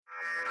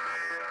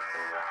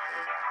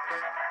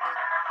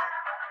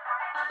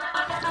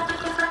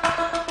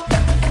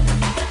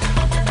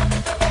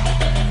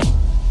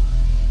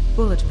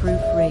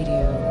Bulletproof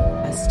Radio,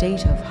 a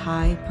state of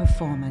high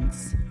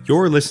performance.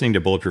 You're listening to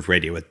Bulletproof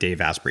Radio with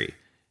Dave Asprey.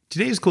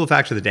 Today's cool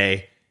fact of the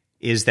day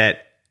is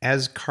that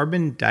as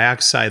carbon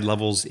dioxide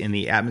levels in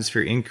the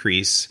atmosphere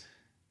increase,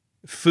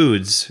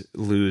 foods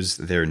lose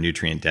their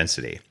nutrient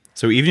density.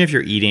 So even if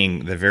you're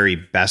eating the very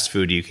best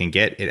food you can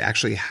get, it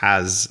actually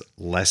has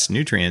less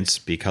nutrients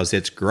because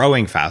it's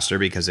growing faster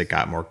because it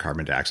got more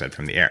carbon dioxide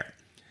from the air.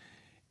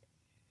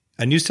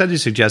 A new study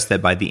suggests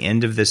that by the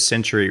end of this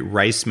century,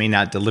 rice may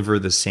not deliver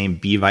the same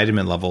B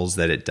vitamin levels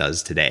that it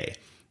does today.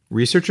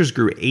 Researchers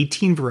grew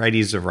 18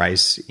 varieties of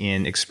rice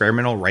in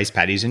experimental rice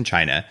paddies in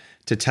China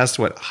to test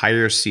what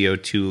higher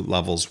CO2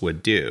 levels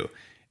would do.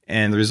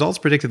 And the results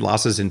predicted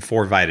losses in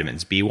 4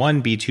 vitamins,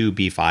 B1, B2,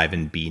 B5,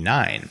 and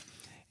B9.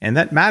 And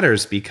that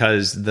matters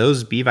because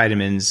those B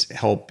vitamins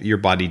help your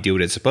body do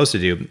what it's supposed to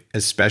do,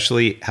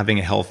 especially having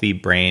a healthy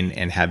brain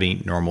and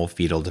having normal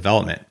fetal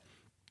development.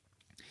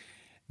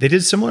 They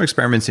did similar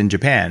experiments in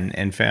Japan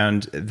and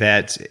found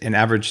that an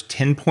average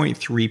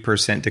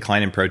 10.3%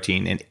 decline in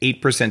protein, an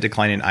 8%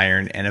 decline in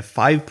iron, and a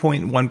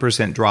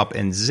 5.1% drop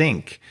in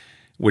zinc,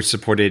 which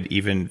supported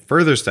even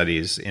further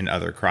studies in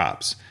other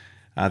crops.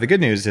 The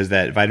good news is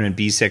that vitamin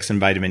B6 and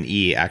vitamin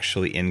E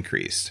actually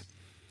increased.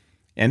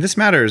 And this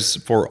matters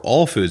for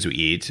all foods we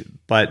eat,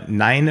 but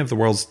 9 of the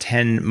world's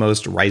 10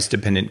 most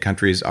rice-dependent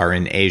countries are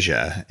in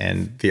Asia,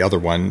 and the other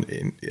one,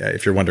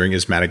 if you're wondering,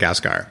 is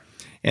Madagascar.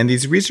 And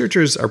these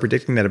researchers are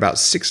predicting that about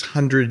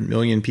 600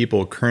 million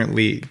people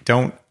currently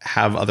don't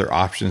have other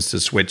options to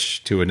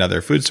switch to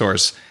another food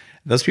source.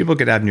 Those people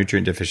could have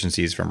nutrient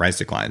deficiencies from rice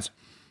declines.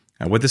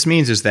 What this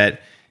means is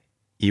that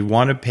you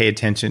want to pay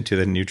attention to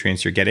the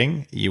nutrients you're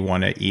getting. You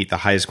want to eat the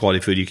highest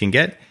quality food you can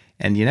get.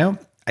 And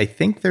I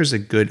think there's a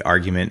good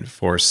argument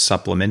for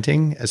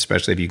supplementing,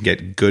 especially if you can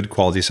get good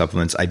quality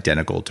supplements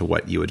identical to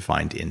what you would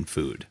find in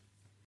food.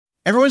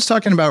 Everyone's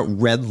talking about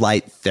red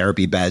light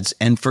therapy beds,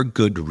 and for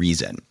good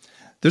reason.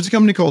 There's a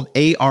company called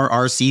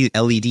ARRC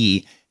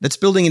LED that's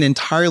building an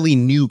entirely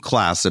new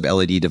class of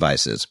LED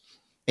devices.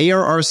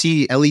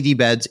 ARRC LED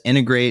beds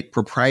integrate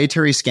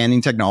proprietary scanning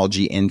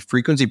technology and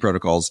frequency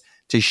protocols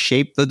to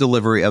shape the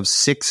delivery of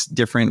 6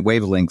 different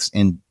wavelengths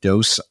in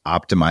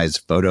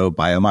dose-optimized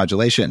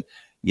photobiomodulation.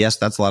 Yes,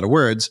 that's a lot of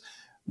words.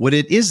 What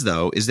it is,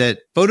 though, is that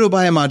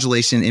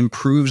photobiomodulation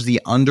improves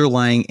the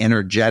underlying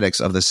energetics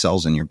of the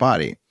cells in your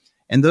body.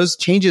 And those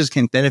changes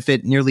can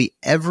benefit nearly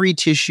every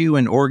tissue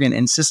and organ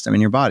and system in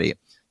your body.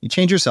 You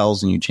change your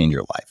cells and you change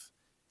your life.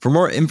 For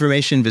more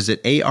information,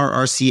 visit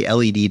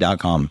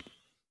arrcled.com.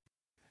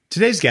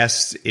 Today's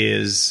guest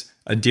is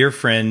a dear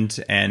friend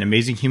and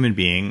amazing human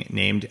being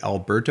named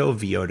Alberto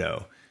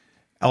Villoldo.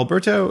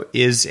 Alberto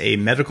is a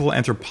medical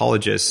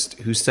anthropologist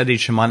who studied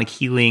shamanic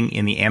healing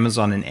in the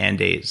Amazon and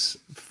Andes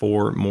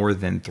for more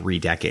than 3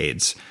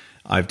 decades.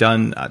 I've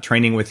done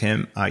training with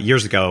him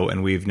years ago,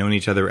 and we've known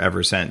each other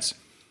ever since.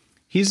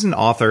 He's an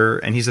author,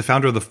 and he's the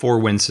founder of the 4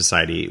 Winds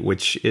Society,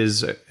 which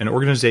is an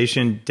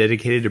organization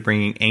dedicated to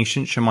bringing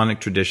ancient shamanic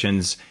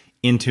traditions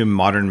into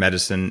modern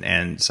medicine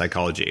and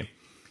psychology.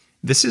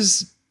 This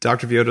is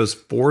Dr. Villoldo's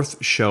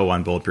 4th show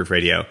on Bulletproof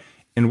Radio,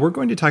 and we're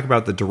going to talk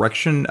about the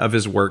direction of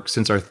his work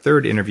since our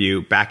 3rd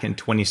interview back in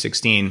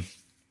 2016. And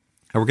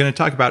we're going to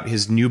talk about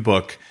his new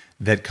book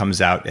that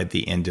comes out at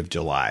the end of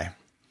July.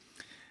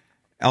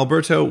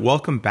 Alberto,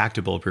 welcome back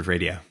to Bulletproof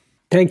Radio.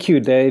 Thank you,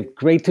 Dave.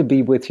 Great to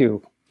be with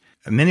you.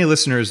 Many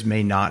listeners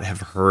may not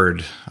have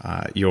heard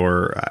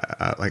your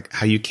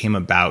how you came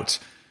about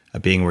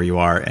being where you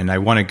are, and I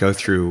want to go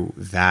through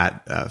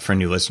that for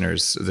new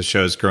listeners. The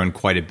show's grown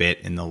quite a bit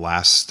in the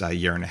last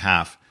year and a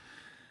half.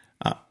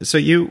 So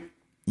you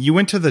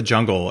went to the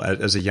jungle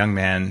as a young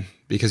man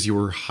because you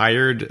were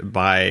hired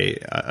by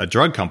a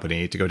drug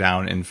company to go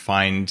down and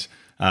find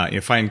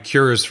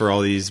cures for all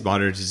these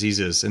modern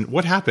diseases. And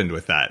what happened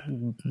with that?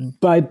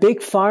 By Big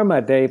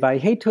Pharma, Dave. I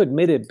hate to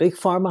admit it. Big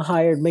Pharma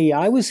hired me.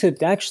 I was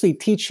actually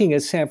teaching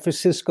at San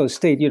Francisco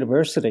State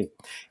University,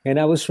 and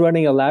I was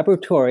running a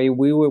laboratory.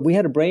 We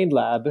had a brain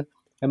lab,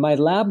 and my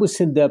lab was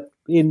in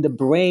the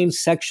brain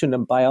section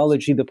of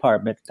biology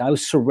department. I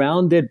was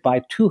surrounded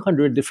by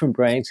 200 different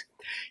brains,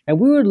 and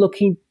we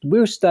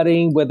were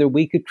studying whether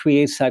we could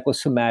create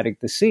psychosomatic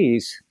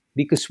disease,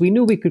 because we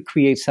knew we could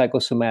create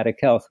psychosomatic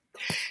health.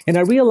 And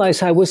I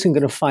realized I wasn't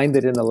going to find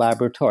it in the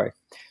laboratory.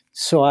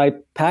 So I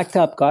packed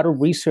up, got a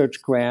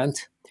research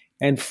grant,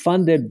 and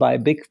funded by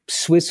big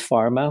Swiss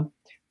pharma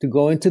to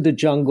go into the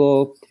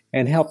jungle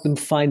and help them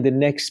find the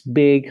next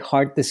big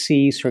heart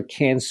disease or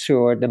cancer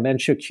or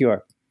dementia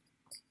cure.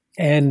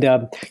 And,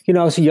 I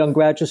was a young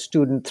graduate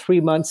student.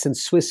 3 months in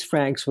Swiss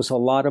francs was a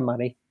lot of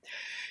money.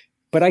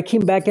 But I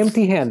came back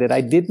empty-handed. I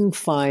didn't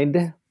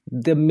find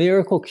the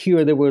miracle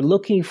cure that we're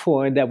looking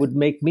for and that would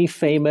make me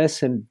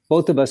famous and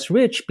both of us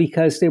rich,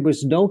 because there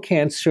was no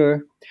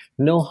cancer,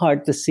 no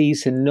heart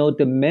disease, and no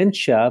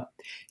dementia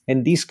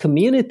in these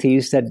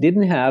communities that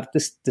didn't have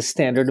the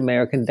standard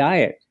American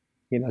diet.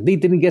 They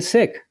didn't get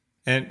sick.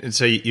 And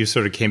so you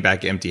sort of came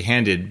back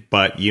empty-handed,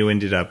 but you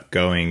ended up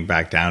going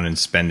back down and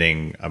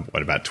spending,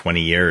 about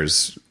 20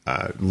 years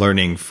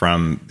learning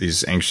from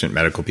these ancient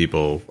medical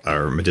people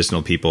or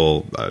medicinal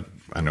people. I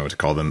don't know what to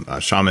call them,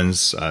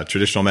 shamans,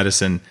 traditional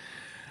medicine.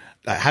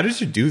 How did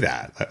you do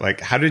that?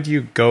 Like, how did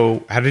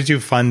you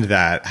fund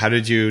that? How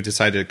did you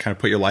decide to kind of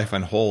put your life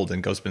on hold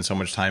and go spend so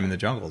much time in the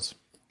jungles?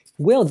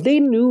 Well, they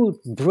knew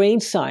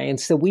brain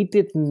science that we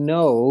didn't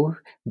know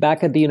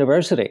back at the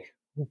university.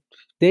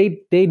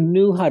 They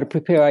knew how to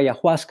prepare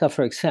ayahuasca,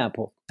 for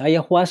example.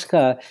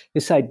 Ayahuasca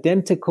is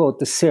identical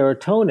to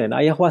serotonin.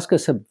 Ayahuasca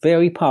is a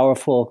very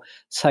powerful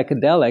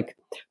psychedelic,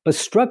 but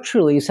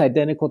structurally it's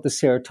identical to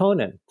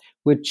serotonin,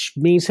 which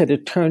means that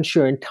it turns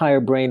your entire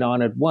brain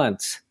on at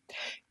once.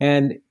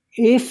 And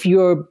if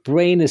your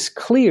brain is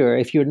clear,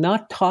 if you're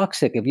not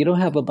toxic, if you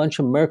don't have a bunch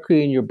of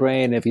mercury in your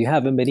brain, if you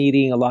haven't been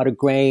eating a lot of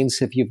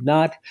grains, if you've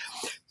not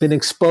been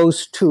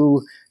exposed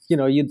to,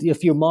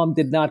 if your mom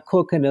did not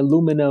cook in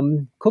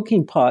aluminum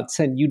cooking pots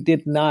and you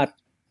did not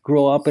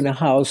grow up in a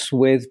house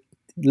with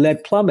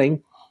lead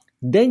plumbing,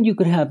 then you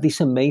could have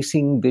these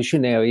amazing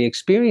visionary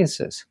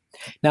experiences.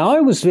 Now, I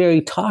was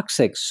very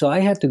toxic, so I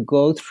had to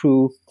go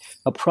through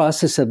a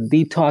process of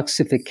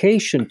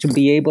detoxification to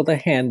be able to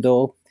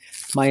handle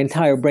my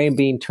entire brain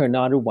being turned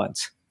on at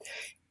once.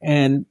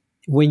 And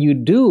when you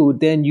do,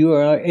 then you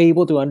are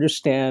able to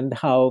understand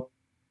how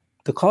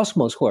the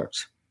cosmos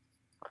works.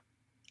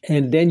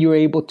 And then you're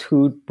able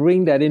to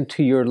bring that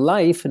into your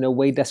life in a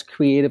way that's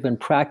creative and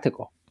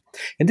practical.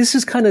 And this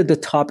is kind of the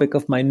topic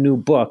of my new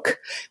book,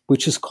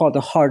 which is called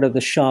The Heart of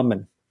the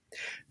Shaman.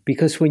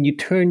 Because when you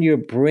turn your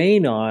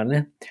brain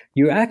on,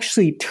 you're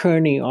actually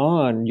turning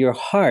on your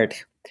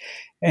heart.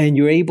 And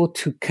you're able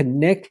to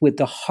connect with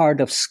the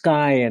heart of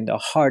sky and the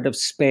heart of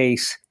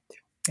space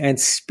and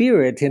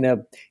spirit in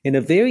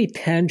a very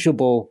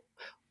tangible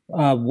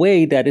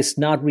way that is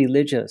not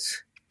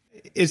religious.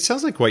 It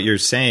sounds like what you're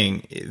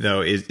saying,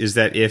 though, is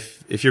that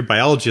if your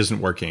biology isn't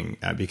working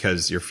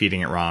because you're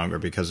feeding it wrong or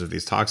because of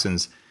these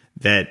toxins,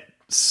 that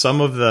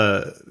some of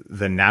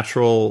the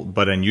natural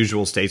but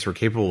unusual states we're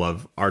capable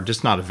of are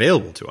just not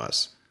available to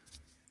us.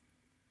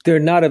 They're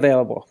not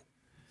available.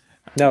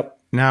 No.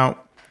 Now,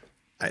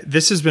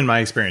 this has been my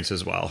experience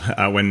as well.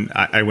 When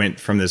I went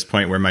from this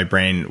point where my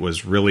brain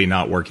was really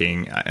not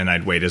working and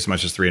I'd weighed as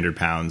much as 300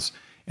 pounds,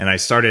 and I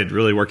started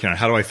really working on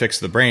how do I fix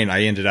the brain,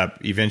 I ended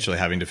up eventually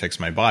having to fix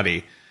my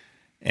body.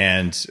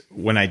 And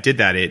when I did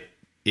that,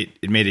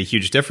 it made a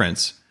huge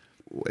difference.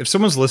 If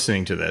someone's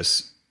listening to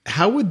this,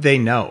 how would they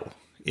know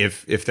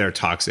if they're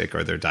toxic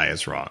or their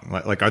diet's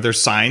wrong? Like, are there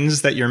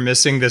signs that you're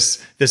missing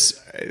this?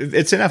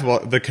 It's ineffable.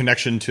 The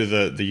connection to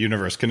the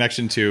universe,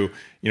 connection to,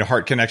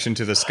 heart connection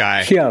to the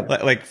sky. Yeah.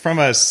 Like from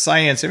a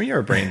science, I mean, you're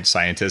a brain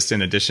scientist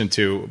in addition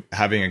to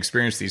having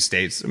experienced these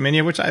states, many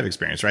of which I've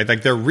experienced, right?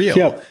 Like they're real,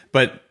 yeah.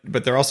 but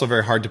they're also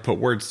very hard to put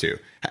words to.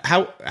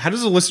 How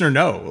does a listener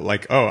know?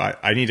 Like, oh,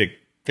 I need to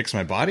fix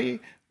my body,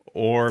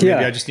 or maybe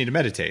I just need to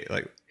meditate.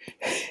 Like,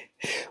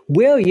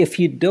 well, if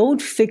you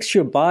don't fix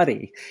your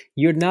body,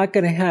 you're not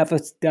going to have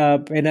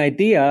an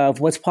idea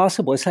of what's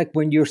possible. It's like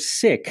when you're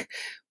sick,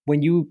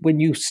 when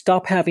you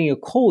stop having a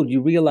cold,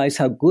 you realize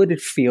how good it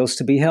feels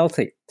to be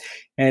healthy,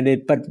 and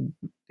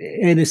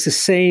it's the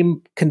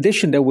same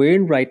condition that we're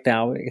in right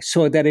now.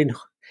 So that in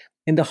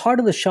the heart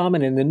of the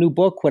shaman, in the new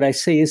book, what I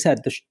say is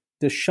that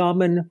the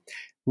shaman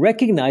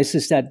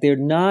recognizes that they're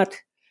not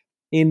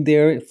in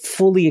their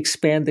fully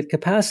expanded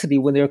capacity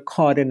when they're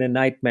caught in a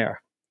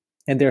nightmare.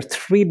 And there are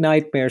 3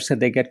 nightmares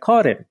that they get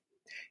caught in.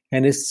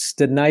 And it's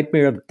the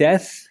nightmare of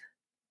death,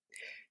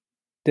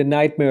 the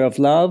nightmare of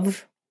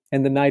love,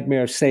 and the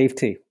nightmare of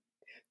safety.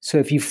 So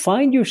if you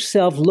find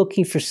yourself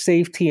looking for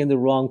safety in the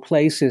wrong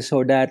places,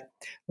 or that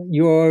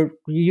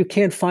you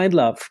can't find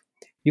love,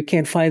 you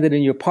can't find it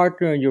in your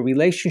partner, in your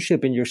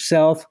relationship, in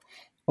yourself,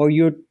 or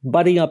you're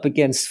butting up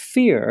against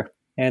fear,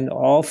 and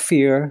all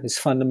fear is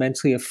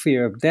fundamentally a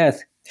fear of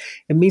death,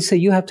 it means that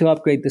you have to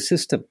upgrade the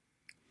system.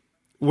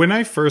 When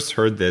I first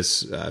heard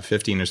this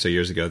 15 or so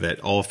years ago, that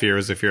all fear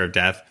is a fear of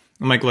death,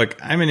 I'm like, look,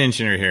 I'm an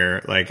engineer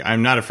here. Like,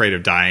 I'm not afraid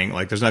of dying.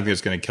 Like, there's nothing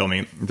that's going to kill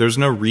me. There's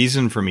no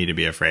reason for me to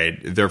be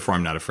afraid. Therefore,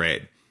 I'm not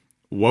afraid.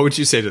 What would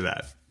you say to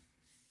that?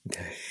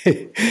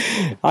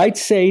 I'd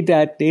say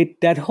that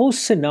that whole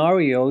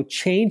scenario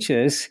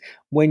changes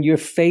when you're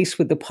faced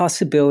with the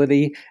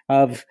possibility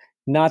of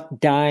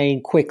not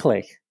dying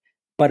quickly,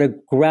 but a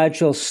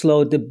gradual,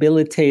 slow,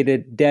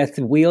 debilitated death,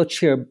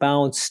 wheelchair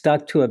bound,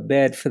 stuck to a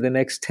bed for the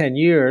next 10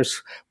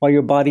 years while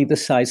your body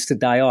decides to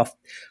die off.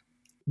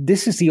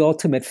 This is the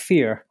ultimate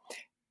fear.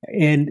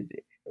 And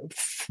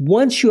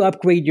once you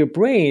upgrade your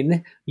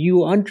brain,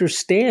 you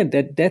understand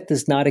that death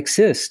does not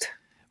exist.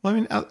 Well, I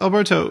mean,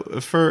 Alberto,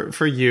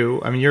 for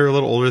you, I mean, you're a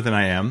little older than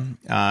I am,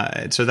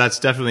 so that's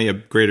definitely a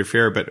greater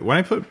fear. But when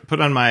I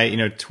put on my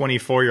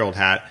 24-year-old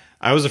hat,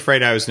 I was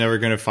afraid I was never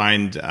going to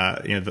find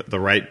the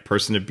right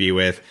person to be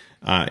with.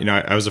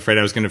 I was afraid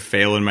I was going to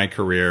fail in my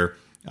career.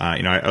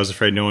 I was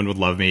afraid no one would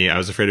love me. I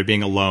was afraid of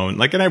being alone.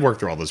 Like, and I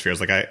worked through all those fears.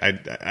 Like,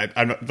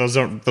 those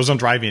don't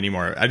drive me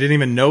anymore. I didn't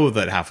even know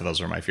that half of those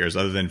were my fears,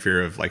 other than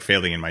fear of like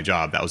failing in my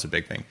job. That was a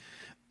big thing.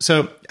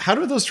 So, how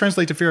do those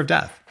translate to fear of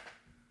death?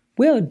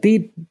 Well,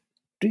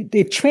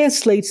 it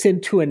translates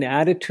into an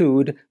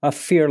attitude of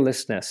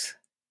fearlessness.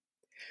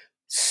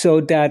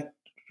 So that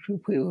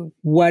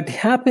what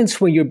happens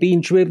when you're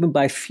being driven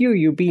by fear,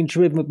 you're being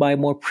driven by a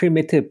more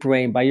primitive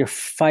brain, by your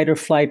fight or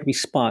flight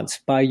response,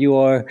 by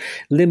your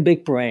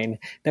limbic brain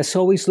that's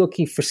always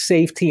looking for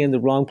safety in the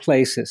wrong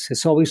places.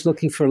 It's always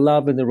looking for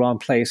love in the wrong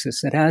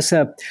places. It has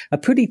a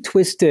pretty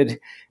twisted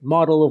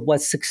model of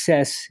what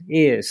success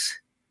is.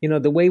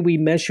 The way we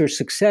measure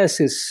success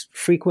is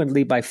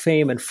frequently by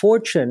fame and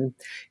fortune.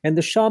 And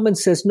the shaman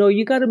says, no,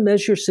 you got to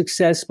measure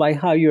success by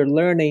how you're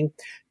learning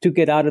to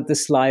get out of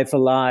this life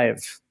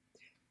alive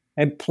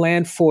and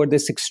plan for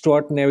this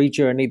extraordinary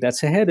journey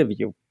that's ahead of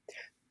you.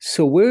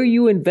 So where are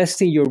you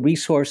investing your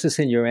resources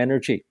and your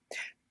energy?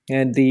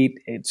 And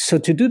so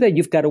to do that,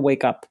 you've got to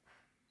wake up.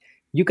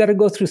 You got to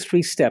go through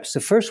 3 steps. The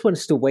first one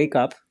is to wake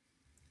up.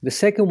 The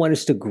second one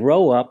is to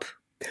grow up,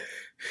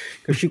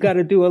 because you got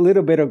to do a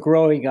little bit of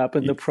growing up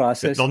in the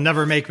process. They'll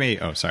never make me.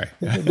 Oh, sorry.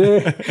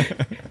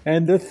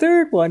 And the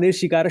third one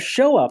is you got to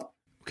show up.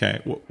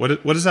 Okay.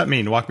 What does that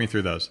mean? Walk me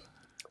through those.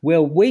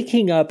 Well,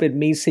 waking up, it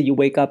means that you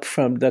wake up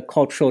from the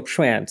cultural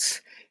trance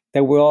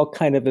that we're all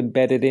kind of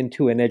embedded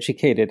into and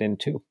educated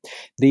into.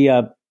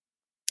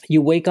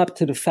 You wake up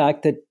to the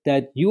fact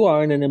that you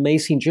are on an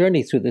amazing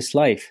journey through this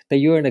life, that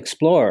you're an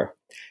explorer,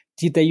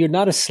 that you're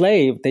not a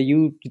slave, that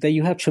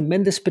you have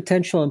tremendous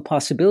potential and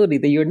possibility,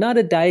 that you're not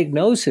a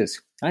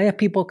diagnosis. I have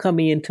people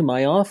coming into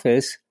my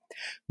office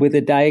with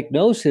a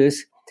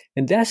diagnosis,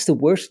 and that's the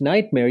worst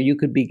nightmare you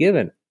could be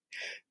given.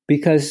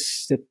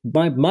 Because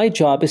my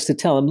job is to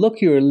tell them, look,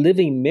 you're a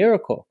living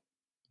miracle.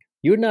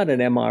 You're not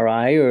an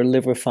MRI or a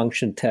liver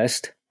function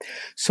test.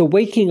 So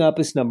waking up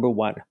is number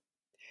one.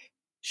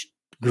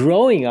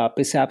 Growing up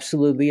is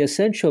absolutely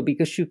essential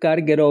because you've got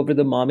to get over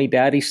the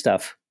mommy-daddy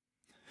stuff.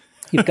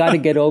 You've got to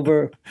get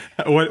over...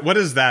 What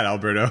is that,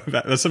 Alberto?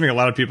 That's something a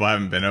lot of people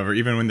haven't been over,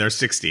 even when they're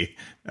 60.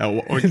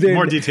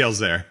 More details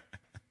there.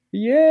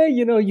 Yeah,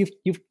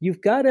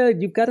 you've got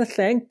to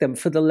thank them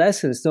for the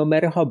lessons, no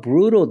matter how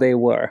brutal they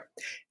were.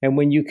 And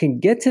when you can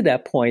get to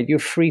that point, you're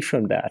free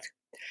from that.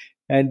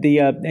 And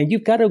and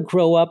you've got to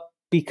grow up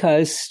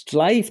because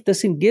life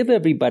doesn't give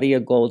everybody a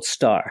gold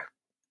star.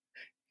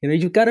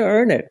 You've got to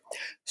earn it.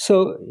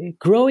 So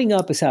growing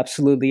up is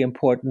absolutely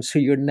important. So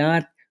you're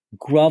not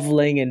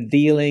groveling and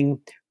dealing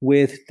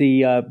with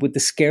the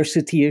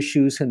scarcity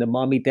issues and the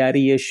mommy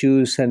daddy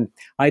issues. And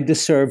I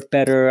deserve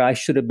better. I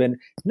should have been.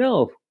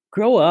 No.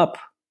 Grow up,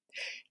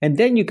 and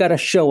then you got to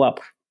show up.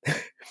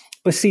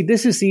 But see,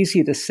 this is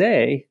easy to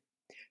say,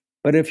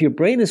 but if your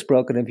brain is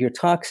broken, if you're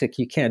toxic,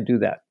 you can't do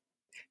that.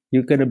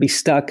 You're going to be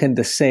stuck in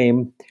the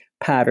same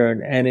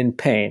pattern and in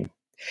pain.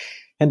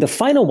 And the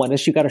final one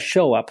is you got to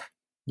show up.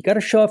 You got to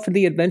show up for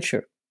the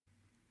adventure.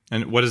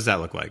 And what does that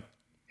look like?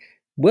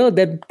 Well,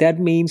 that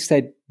means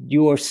that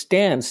your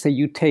stance that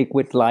you take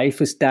with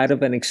life is that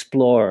of an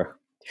explorer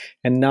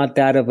and not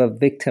that of a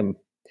victim.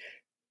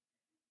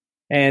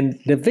 And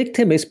the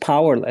victim is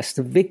powerless.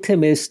 The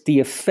victim is the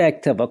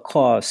effect of a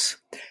cause.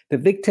 The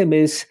victim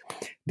is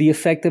the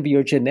effect of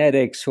your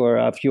genetics or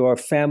of your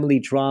family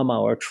drama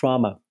or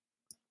trauma.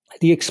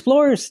 The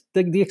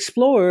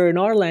explorer in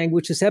our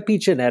language is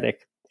epigenetic. It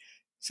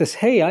says,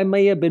 hey, I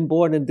may have been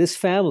born in this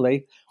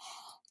family,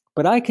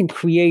 but I can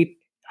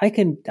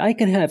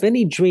have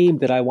any dream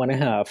that I want to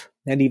have.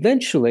 And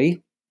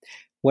eventually,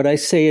 what I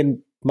say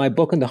in my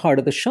book, In the Heart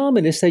of the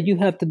Shaman, is that you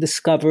have to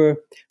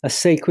discover a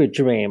sacred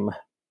dream.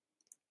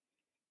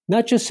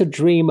 Not just a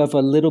dream of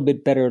a little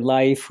bit better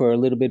life or a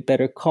little bit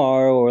better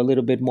car or a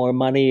little bit more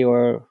money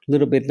or a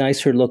little bit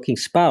nicer looking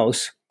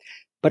spouse,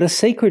 but a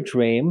sacred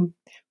dream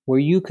where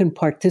you can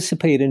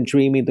participate in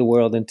dreaming the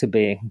world into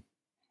being.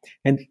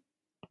 And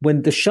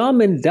when the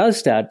shaman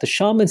does that, the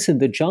shamans in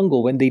the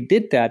jungle, when they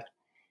did that,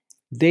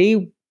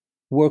 they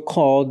were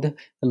called a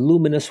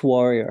luminous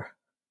warrior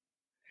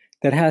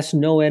that has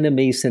no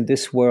enemies in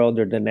this world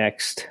or the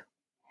next.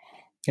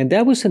 And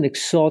that was an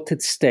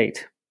exalted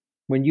state.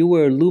 When you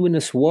were a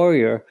luminous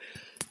warrior,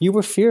 you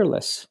were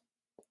fearless.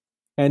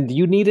 And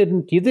you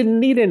didn't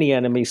need any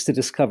enemies to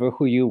discover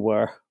who you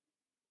were.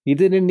 You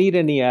didn't need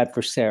any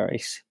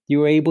adversaries. You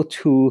were able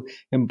to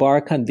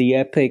embark on the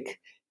epic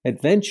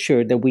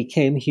adventure that we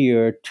came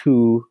here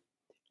to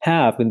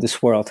have in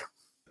this world.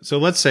 So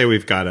let's say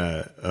we've got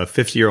a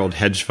 50-year-old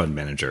hedge fund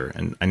manager,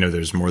 and I know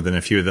there's more than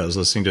a few of those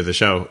listening to the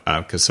show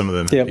because some of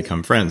them have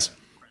become friends.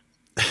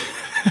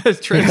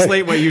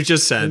 Translate what you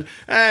just said.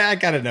 I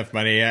got enough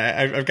money.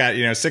 I've got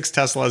 6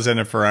 Teslas and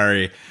a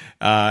Ferrari,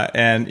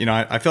 and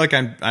I feel like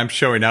I'm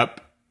showing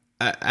up.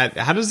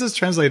 How does this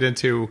translate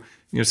into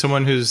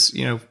someone who's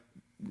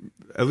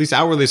at least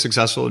outwardly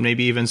successful and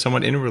maybe even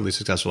somewhat inwardly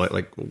successful?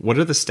 Like what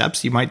are the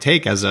steps you might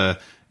take as a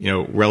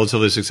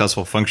relatively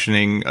successful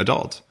functioning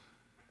adult?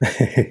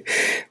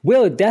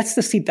 Well, that's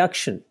the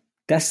seduction.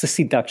 The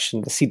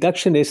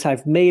seduction is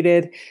I've made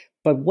it,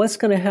 but what's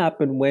going to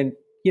happen when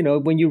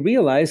you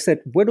realize that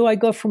where do I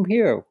go from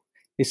here?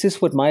 Is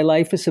this what my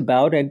life is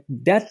about? And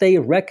that day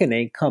of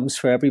reckoning comes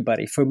for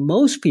everybody. For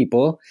most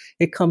people,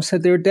 it comes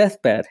at their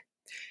deathbed.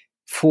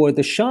 For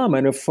the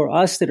shaman or for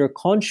us that are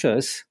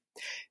conscious,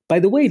 By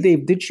the way,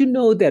 Dave, did you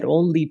know that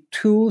only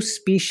 2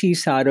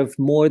 species out of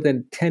more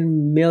than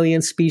 10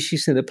 million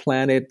species in the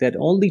planet, that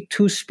only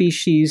 2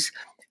 species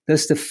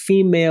does the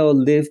female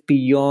live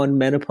beyond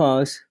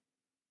menopause?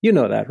 You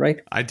know that,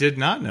 right? I did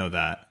not know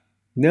that.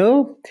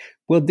 No?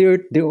 Well, there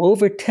are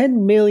over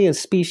 10 million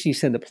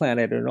species in the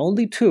planet, and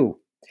only 2,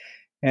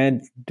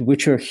 and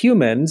which are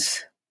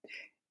humans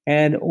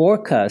and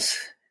orcas.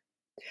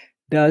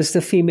 Does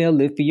the female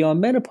live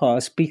beyond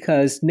menopause?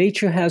 Because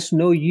nature has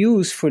no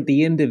use for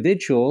the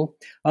individual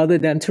other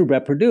than to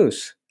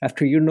reproduce.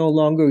 After you're no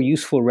longer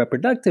useful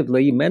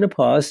reproductively,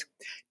 menopause,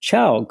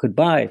 ciao,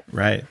 goodbye.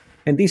 Right.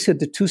 And these are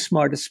the 2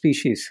 smartest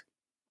species.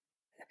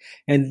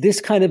 And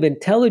this kind of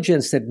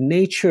intelligence that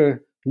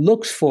nature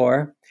looks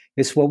for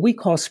is what we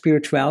call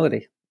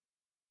spirituality,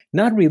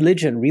 not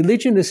religion.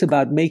 Religion is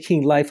about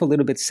making life a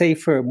little bit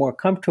safer, more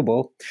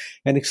comfortable,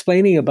 and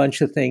explaining a bunch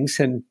of things.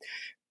 And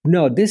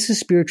no, this is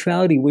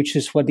spirituality, which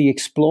is what the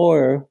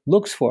explorer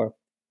looks for.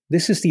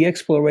 This is the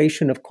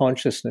exploration of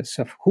consciousness,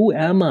 of who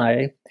am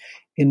I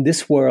in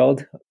this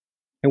world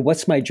and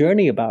what's my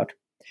journey about?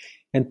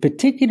 And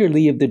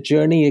particularly if the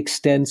journey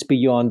extends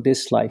beyond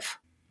this life.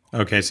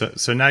 Okay,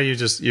 so now you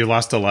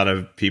lost a lot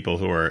of people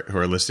who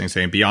are listening,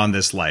 saying beyond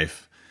this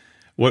life.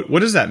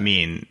 What does that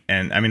mean?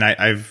 And I mean,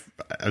 I've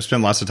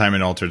spent lots of time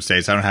in altered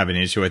states. I don't have an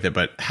issue with it,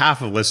 but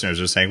half of listeners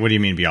are saying, "What do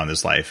you mean beyond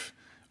this life?"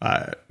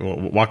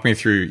 Walk me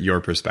through your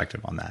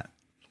perspective on that.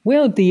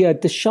 Well,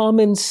 the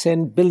shamans,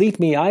 and believe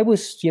me, I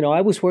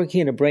was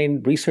working in a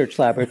brain research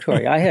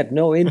laboratory. I had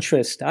no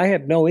interest. I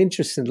had no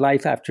interest in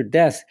life after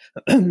death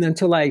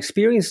until I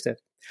experienced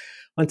it,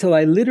 until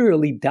I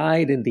literally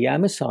died in the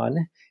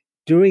Amazon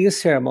during a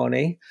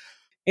ceremony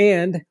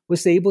and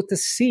was able to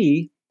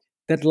see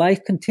that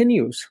life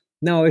continues.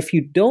 Now, if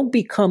you don't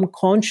become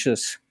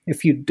conscious,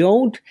 if you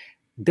don't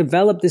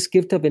develop this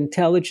gift of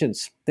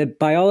intelligence, that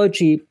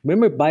biology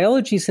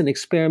is an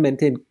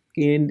experiment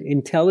in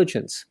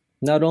intelligence,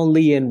 not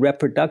only in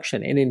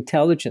reproduction, in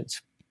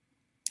intelligence.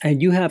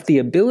 And you have the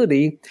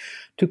ability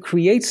to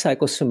create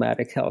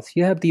psychosomatic health.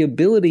 You have the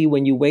ability,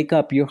 when you wake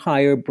up, your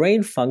higher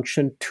brain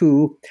function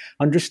to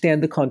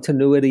understand the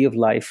continuity of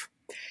life.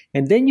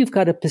 And then you've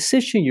got to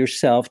position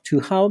yourself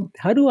to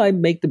how do I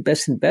make the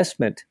best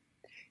investment?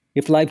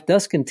 If life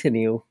does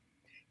continue,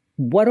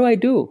 what do I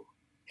do?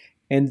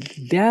 And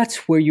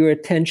that's where your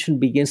attention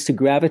begins to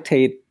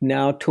gravitate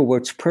now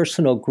towards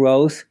personal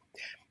growth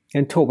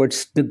and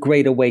towards the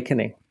great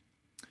awakening.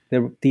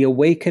 The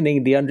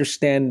awakening, the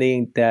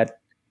understanding that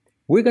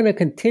we're going to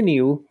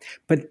continue,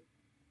 but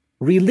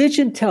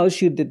religion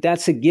tells you that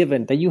that's a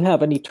given, that you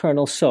have an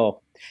eternal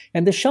soul.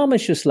 And the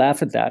shamans just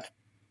laugh at that.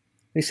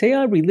 They say,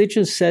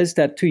 religion says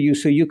that to you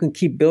so you can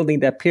keep building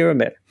that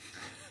pyramid.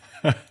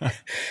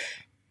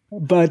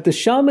 But the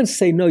shamans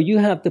say, no, you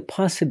have the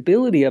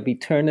possibility of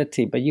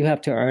eternity, but you have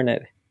to earn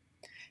it.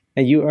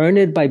 And you earn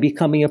it by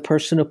becoming a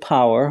person of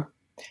power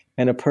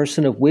and a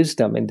person of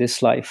wisdom in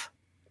this life.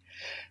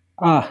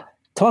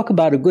 Talk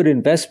about a good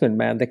investment,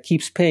 man, that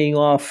keeps paying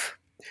off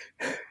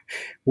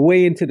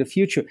way into the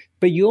future.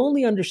 But you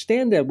only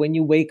understand that when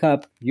you wake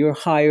up your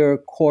higher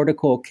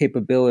cortical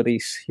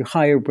capabilities, your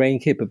higher brain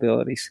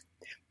capabilities.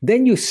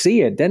 Then you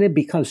see it. Then it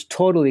becomes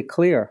totally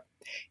clear.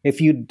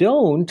 If you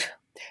don't,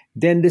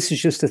 then this is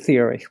just a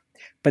theory.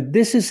 But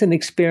this is an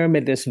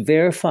experiment that's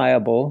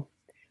verifiable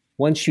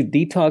once you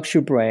detox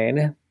your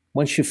brain,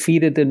 once you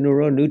feed it the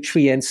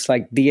neuronutrients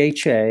like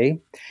DHA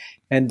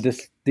and the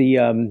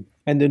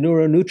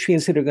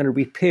neuronutrients that are going to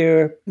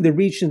repair the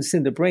regions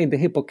in the brain, the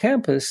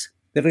hippocampus,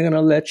 that are going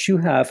to let you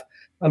have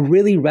a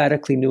really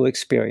radically new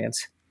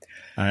experience.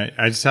 All right.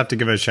 I just have to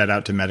give a shout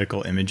out to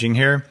medical imaging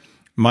here.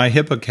 My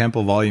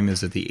hippocampal volume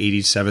is at the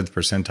 87th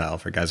percentile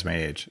for guys my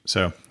age.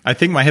 So I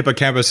think my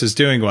hippocampus is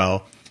doing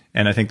well.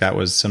 And I think that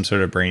was some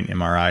sort of brain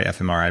MRI,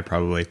 fMRI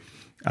probably,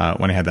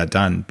 when I had that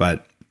done.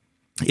 But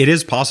it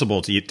is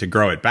possible to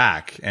grow it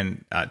back.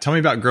 And tell me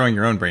about growing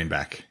your own brain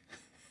back.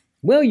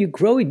 Well, you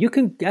grow it. You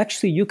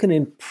can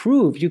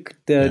improve. You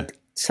can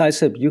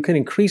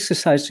increase the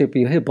size of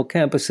your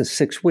hippocampus in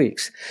 6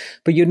 weeks,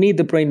 but you need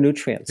the brain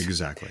nutrients.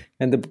 Exactly.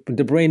 And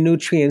the brain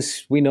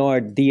nutrients we know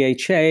are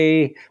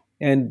DHA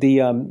and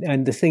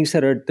the things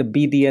that are the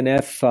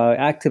BDNF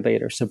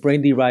activators, the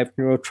brain-derived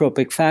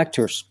neurotropic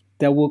factors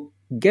that will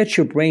get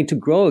your brain to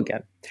grow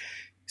again.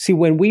 See,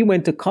 when we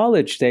went to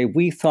college, Dave,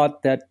 we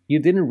thought that you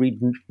didn't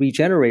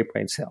regenerate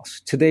brain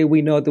cells. Today,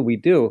 we know that we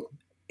do.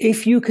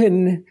 If you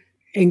can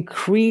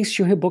increase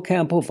your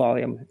hippocampal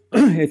volume,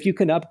 if you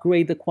can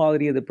upgrade the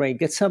quality of the brain,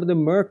 get some of the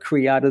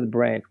mercury out of the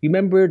brain.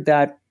 Remember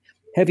that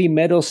heavy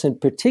metals in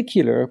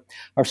particular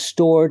are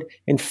stored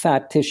in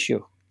fat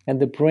tissue,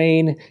 and the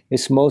brain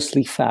is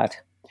mostly fat.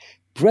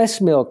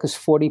 Breast milk is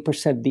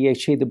 40%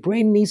 DHA. The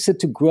brain needs it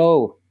to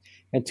grow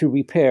and to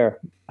repair.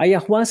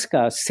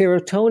 Ayahuasca,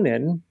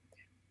 serotonin,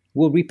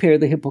 will repair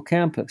the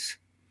hippocampus.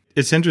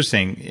 It's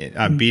interesting.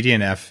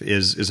 BDNF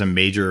is a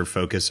major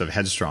focus of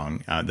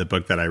Headstrong, the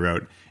book that I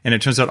wrote. And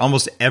it turns out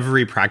almost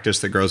every practice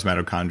that grows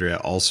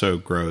mitochondria also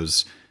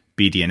grows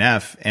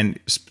BDNF. And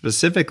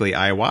specifically,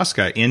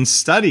 ayahuasca in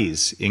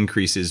studies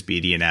increases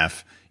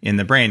BDNF in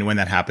the brain. When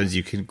that happens,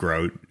 you can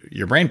grow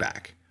your brain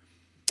back.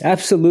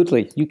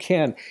 Absolutely, you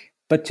can.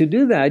 But to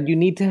do that, you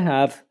need to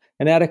have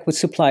an adequate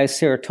supply of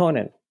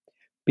serotonin,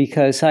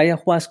 because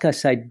ayahuasca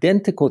is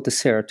identical to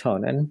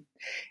serotonin.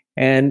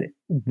 And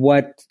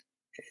what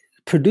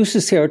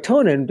produces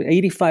serotonin,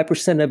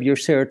 85% of your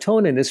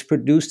serotonin is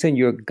produced in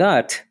your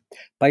gut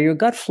by your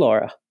gut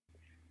flora.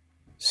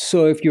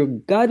 So if your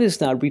gut is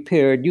not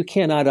repaired, you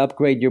cannot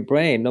upgrade your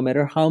brain, no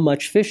matter how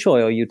much fish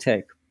oil you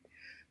take.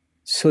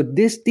 So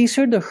these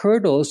are the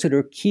hurdles that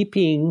are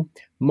keeping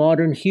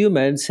modern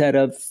humans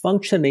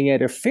functioning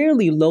at a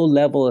fairly low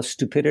level of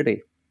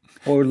stupidity,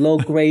 or low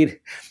grade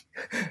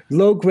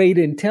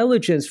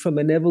intelligence from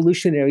an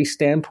evolutionary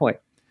standpoint.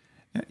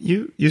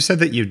 You said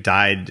that you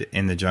died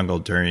in the jungle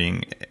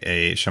during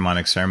a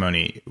shamanic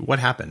ceremony. What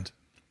happened?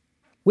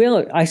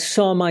 Well, I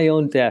saw my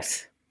own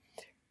death.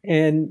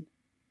 And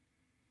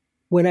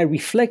when I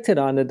reflected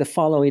on it the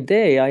following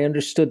day, I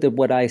understood that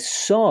what I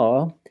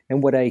saw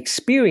and what I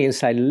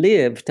experienced, I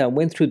lived, I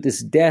went through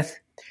this death,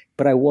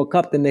 but I woke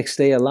up the next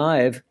day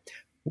alive,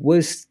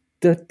 was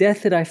the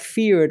death that I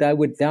feared I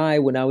would die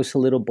when I was a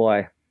little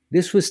boy.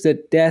 This was the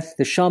death,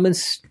 the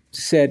shamans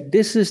said,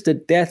 this is the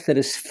death that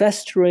is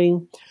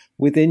festering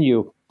within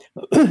you,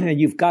 and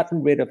you've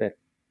gotten rid of it.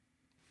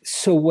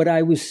 So what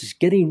I was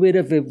getting rid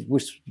of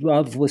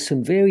was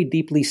some very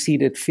deeply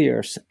seated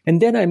fears.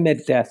 And then I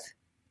met death.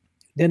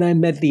 Then I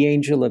met the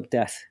angel of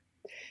death.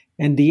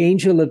 And the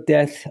angel of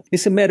death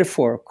is a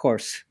metaphor, of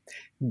course.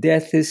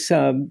 Death is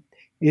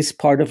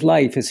part of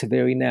life. It's a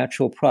very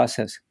natural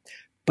process.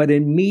 But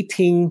in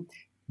meeting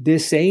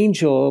this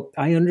angel,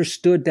 I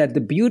understood that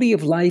the beauty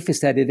of life is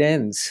that it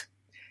ends.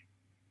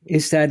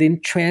 Is that in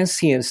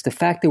transience, the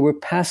fact that we're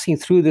passing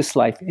through this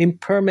life,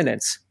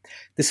 impermanence.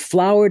 This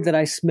flower that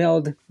I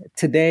smelled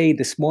today,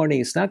 this morning,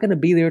 is not going to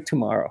be there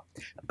tomorrow.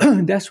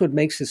 That's what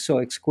makes it so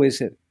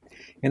exquisite.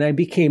 And I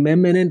became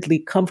eminently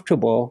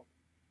comfortable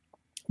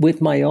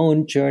with my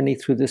own journey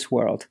through this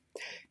world.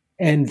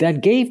 And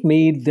that gave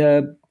me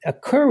a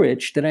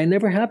courage that I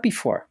never had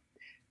before.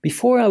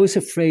 Before, I was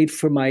afraid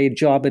for my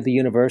job at the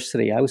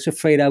university. I was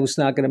afraid I was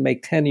not going to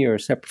make tenure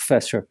as a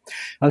professor.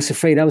 I was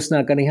afraid I was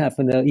not going to have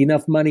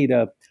enough money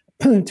to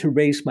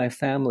raise my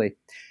family.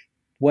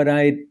 What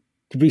I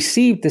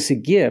received as a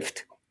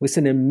gift was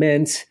an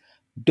immense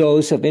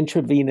dose of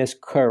intravenous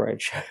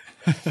courage.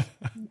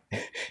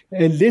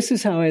 And this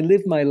is how I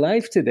live my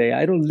life today.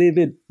 I don't live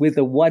it with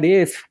a what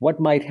if, what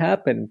might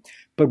happen,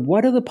 but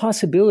what are the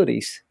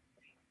possibilities?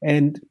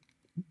 And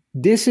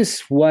this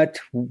is what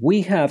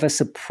we have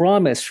as a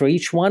promise for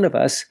each one of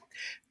us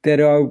that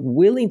are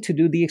willing to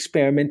do the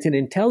experiment in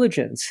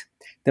intelligence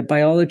that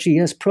biology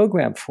has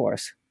programmed for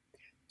us.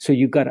 So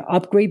you've got to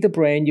upgrade the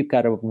brain, you've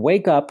got to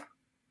wake up,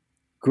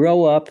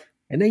 grow up,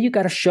 and then you've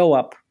got to show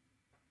up.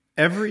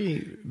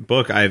 Every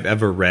book I've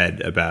ever read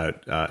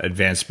about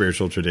advanced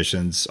spiritual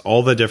traditions,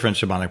 all the different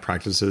shamanic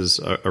practices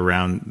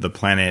around the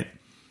planet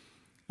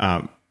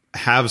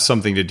have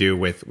something to do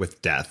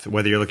with death.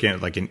 Whether you're looking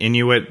at like an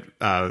Inuit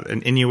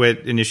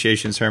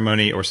initiation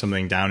ceremony or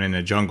something down in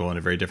a jungle in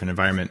a very different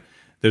environment,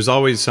 there's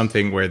always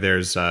something where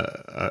there's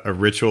a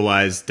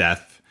ritualized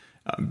death.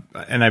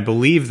 And I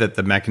believe that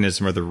the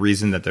mechanism or the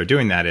reason that they're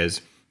doing that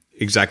is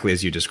exactly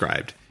as you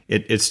described.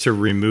 It's to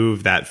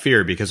remove that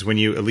fear, because when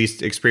you at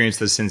least experience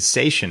the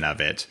sensation of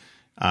it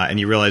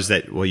and you realize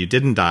that, well, you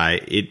didn't die,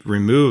 it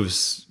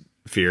removes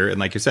fear. And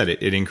like you said,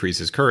 it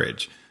increases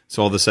courage.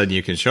 So all of a sudden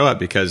you can show up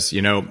because,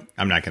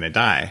 I'm not going to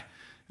die.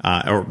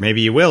 Or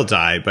maybe you will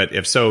die. But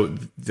if so,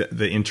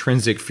 the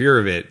intrinsic fear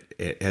of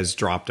it has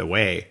dropped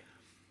away.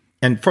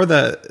 And for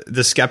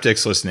the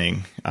skeptics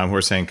listening who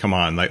are saying, come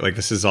on, like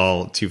this is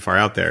all too far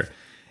out there.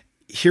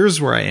 Here's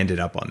where I ended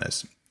up on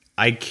this.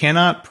 I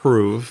cannot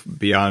prove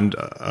beyond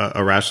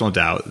a rational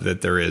doubt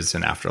that there is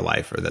an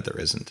afterlife or that there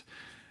isn't.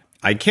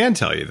 I can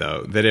tell you,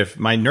 though, that if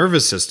my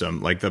nervous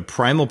system, like the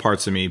primal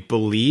parts of me,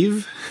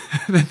 believe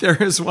that there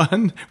is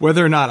one,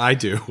 whether or not I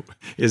do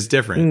is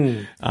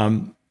different.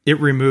 It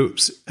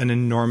removes an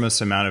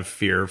enormous amount of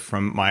fear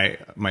from my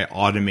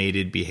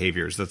automated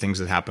behaviors, the things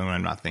that happen when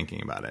I'm not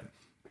thinking about it.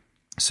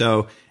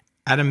 So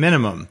at a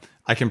minimum,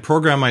 I can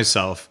program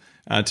myself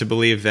to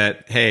believe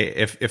that, hey,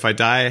 if I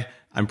die,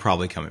 I'm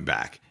probably coming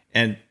back.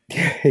 And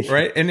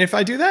right. And if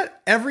I do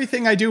that,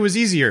 everything I do is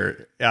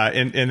easier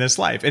in this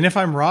life. And if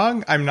I'm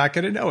wrong, I'm not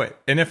going to know it.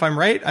 And if I'm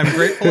right, I'm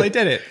grateful I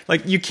did it.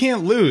 Like, you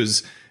can't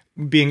lose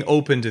being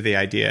open to the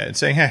idea and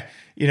saying, hey,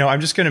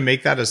 I'm just going to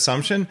make that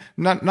assumption.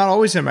 Not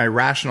always in my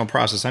rational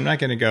process. I'm not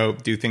going to go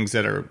do things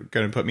that are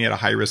going to put me at a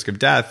high risk of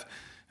death.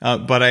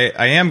 But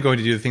I am going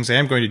to do the things I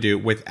am going to do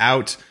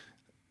without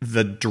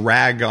the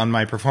drag on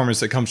my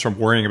performance that comes from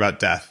worrying about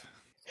death.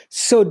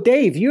 So,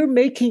 Dave, you're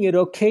making it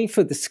okay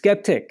for the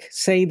skeptic,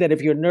 saying that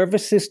if your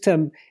nervous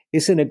system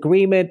is in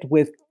agreement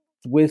with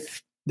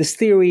this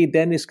theory,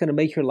 then it's going to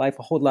make your life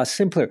a whole lot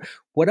simpler.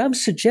 What I'm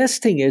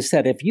suggesting is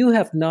that if you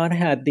have not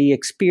had the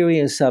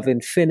experience of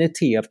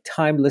infinity, of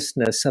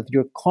timelessness, of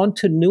your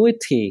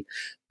continuity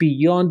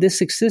beyond this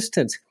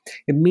existence,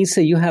 it means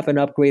that you haven't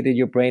upgraded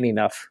your brain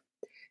enough.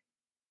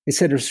 It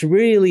said it's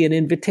really an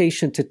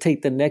invitation to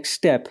take the next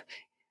step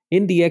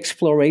in the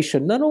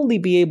exploration, not only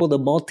be able to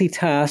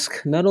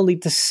multitask, not only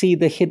to see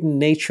the hidden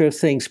nature of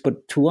things,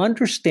 but to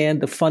understand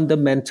the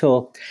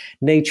fundamental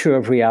nature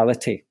of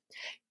reality.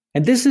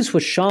 And this is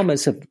what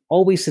shamans have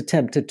always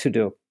attempted to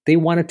do. They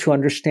wanted to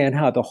understand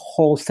how the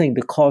whole thing,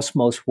 the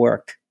cosmos,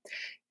 worked.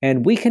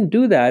 And we can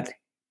do that,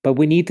 but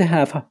we need to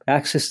have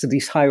access to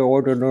these higher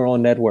order neural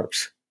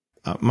networks.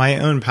 My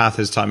own path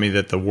has taught me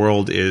that the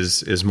world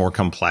is more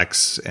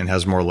complex and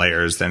has more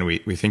layers than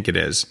we think it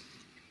is.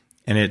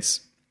 And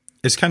it's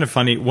kind of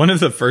funny. One of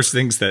the first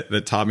things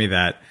that taught me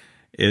that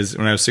is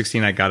when I was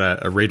 16, I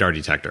got a radar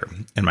detector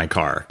in my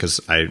car because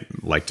I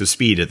liked to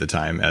speed at the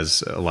time,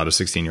 as a lot of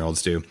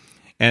 16-year-olds do.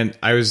 And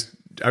I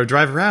would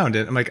drive around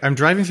and I'm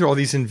driving through all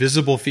these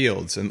invisible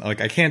fields and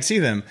I can't see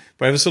them,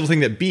 but I have this little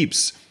thing that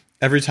beeps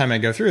every time I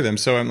go through them.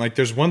 So I'm like,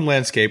 there's one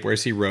landscape where I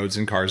see roads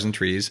and cars and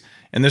trees.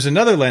 And there's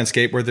another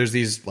landscape where there's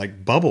these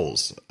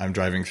bubbles I'm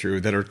driving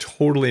through that are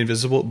totally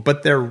invisible,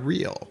 but they're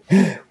real.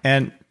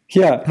 And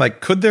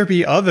could there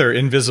be other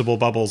invisible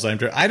bubbles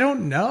I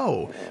don't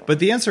know. But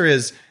the answer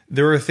is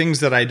there are things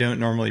that I don't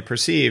normally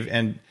perceive.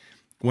 And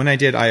when I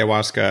did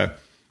ayahuasca,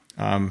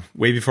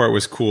 way before it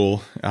was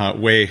cool,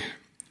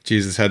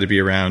 Jesus had to be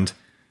around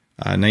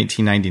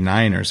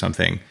 1999 or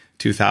something,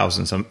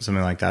 2000, something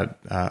like that,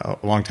 a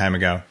long time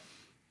ago,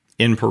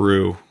 in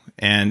Peru,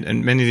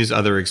 and many of these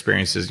other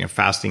experiences,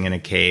 fasting in a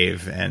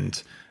cave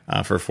and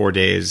for 4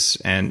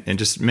 days, and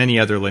just many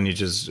other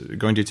lineages,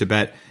 going to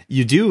Tibet.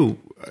 You do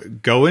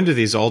go into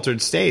these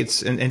altered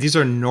states, and these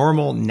are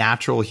normal,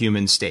 natural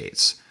human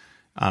states.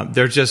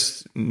 They're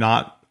just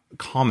not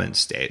common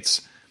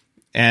states.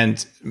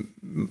 And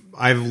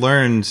I've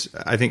learned,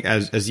 I think,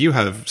 as you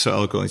have so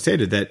eloquently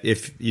stated, that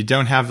if you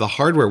don't have the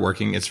hardware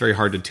working, it's very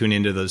hard to tune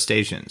into those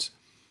stations.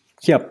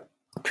 Yep,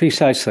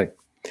 precisely.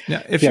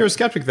 Now, if you're a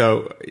skeptic,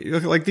 though,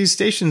 like these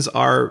stations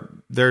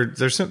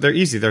they're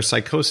easy. They're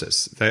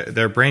psychosis.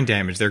 They're brain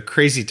damage. They're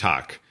crazy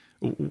talk.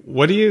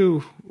 What do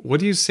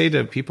you say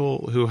to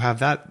people who have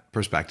that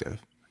perspective?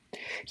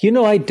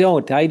 I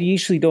don't. I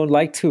usually don't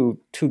like to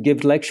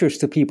give lectures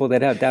to people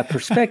that have that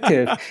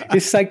perspective.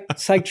 It's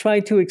like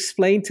trying to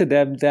explain to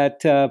them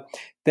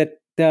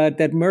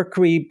that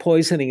mercury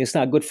poisoning is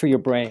not good for your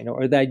brain,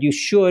 or that you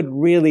should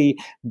really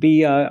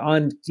be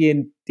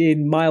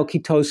in mild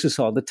ketosis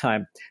all the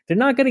time. They're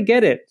not going to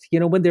get it.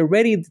 When they're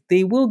ready,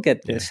 they will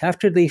get this. Yeah.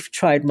 After they've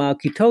tried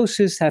mild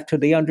ketosis, after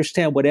they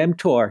understand what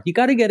mTOR, you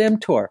got to get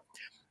mTOR.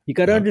 You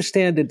got to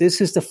understand that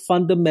this is the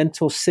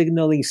fundamental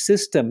signaling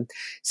system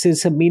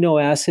since amino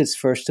acids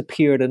first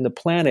appeared on the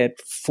planet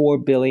 4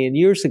 billion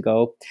years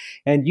ago.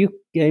 And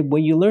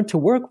when you learn to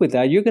work with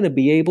that, you're going to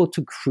be able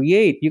to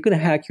create, you're going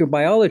to hack your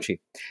biology.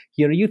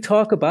 You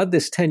talk about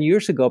this 10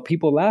 years ago,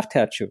 people laughed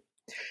at you.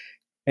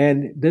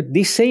 And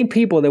these same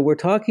people that we're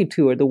talking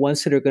to are the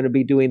ones that are going to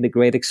be doing the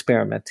great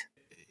experiment.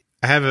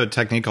 I have a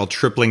technique called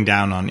tripling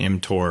down on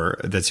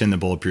mTOR that's in the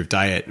Bulletproof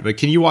Diet. But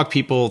can you walk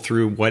people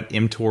through what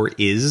mTOR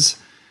is?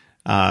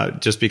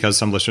 Just because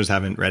some listeners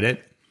haven't read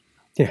it?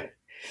 Yeah.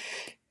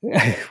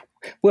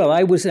 Well,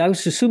 I was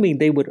assuming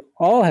they would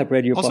all have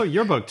read your book. Also,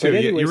 your book, too.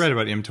 Anyways, you read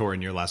about mTOR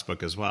in your last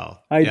book as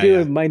well. I do.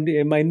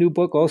 In my new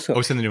book also. Oh,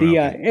 it's in the new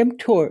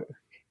one.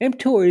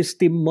 mTOR is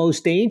the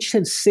most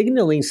ancient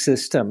signaling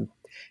system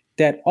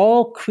that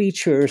all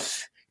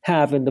creatures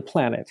have in the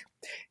planet.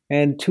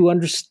 And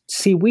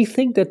we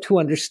think that to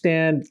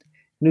understand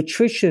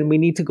nutrition, we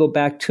need to go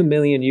back 2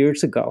 million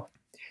years ago.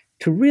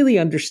 To really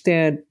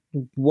understand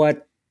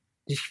what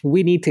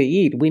we need to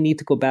eat, we need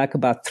to go back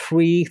about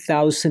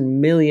 3,000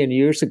 million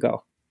years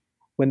ago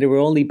when there were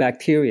only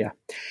bacteria.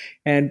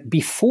 And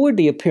before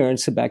the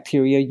appearance of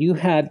bacteria, you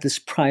had this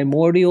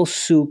primordial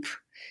soup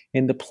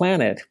in the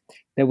planet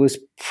that was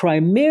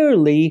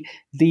primarily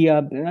the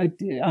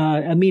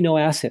amino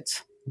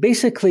acids.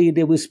 Basically,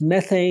 there was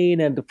methane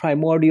and the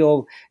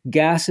primordial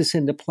gases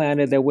in the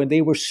planet that when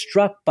they were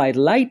struck by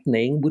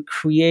lightning would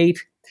create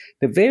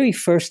the very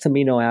first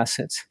amino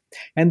acids.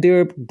 And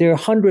there are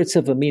hundreds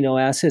of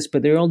amino acids,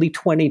 but there are only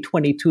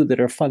 22 that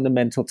are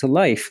fundamental to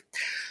life.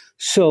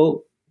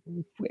 So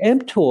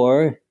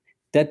mTOR,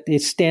 that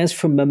it stands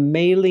for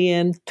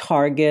mammalian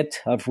target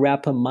of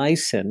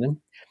rapamycin.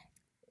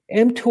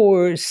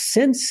 mTOR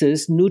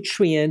senses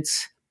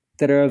nutrients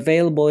that are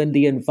available in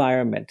the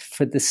environment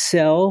for the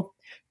cell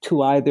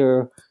to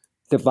either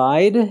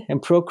divide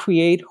and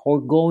procreate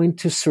or go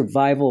into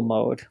survival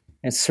mode.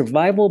 And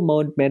survival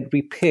mode meant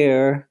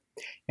repair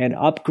and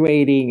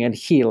upgrading and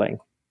healing.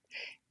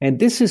 And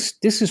this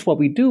is what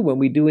we do when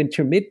we do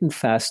intermittent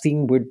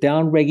fasting. We're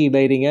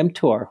down-regulating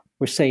mTOR.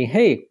 We're saying,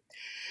 hey,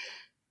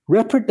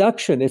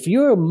 reproduction, if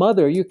you're a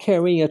mother, you're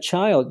carrying a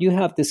child, you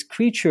have this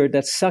creature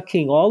that's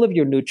sucking all of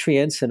your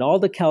nutrients and all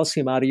the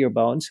calcium out of your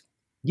bones.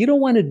 You don't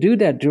want to do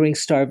that during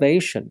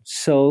starvation.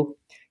 So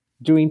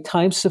during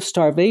times of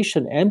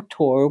starvation,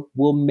 mTOR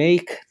will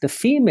make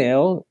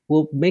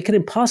it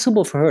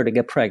impossible for her to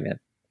get pregnant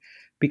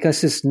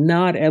because it's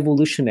not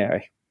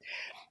evolutionary.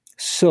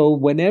 So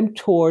when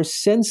mTOR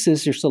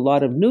senses there's a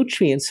lot of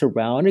nutrients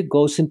around, it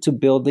goes into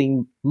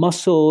building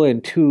muscle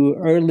into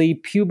early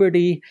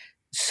puberty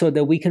so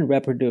that we can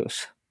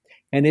reproduce.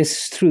 And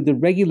it's through the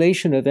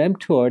regulation of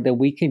mTOR that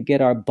we can get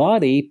our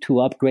body to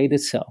upgrade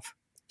itself,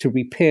 to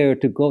repair,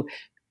 to go.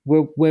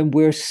 When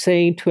we're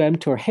saying to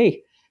mTOR,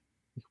 hey,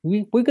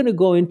 we're going to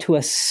go into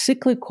a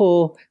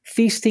cyclical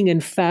feasting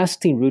and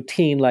fasting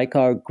routine like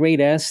our great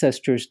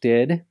ancestors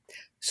did.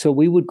 So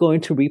we would go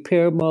into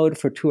repair mode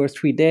for 2 or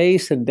 3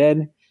 days, and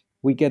then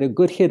we get a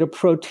good hit of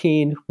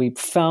protein. We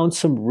found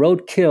some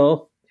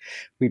roadkill.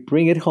 We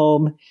bring it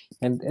home,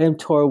 and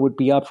mTOR would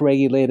be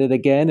upregulated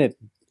again, and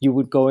you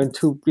would go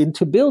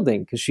into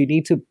building because you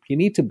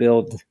need to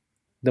build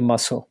the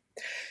muscle.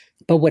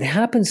 But what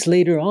happens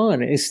later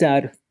on is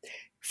that,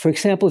 for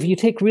example, if you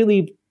take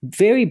really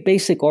very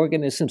basic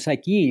organisms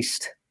like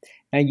yeast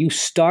and you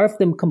starve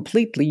them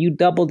completely, you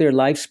double their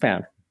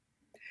lifespan.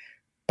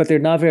 But they're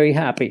not very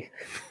happy.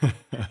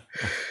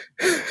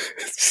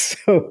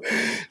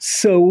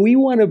 So we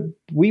want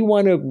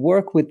to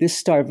work with this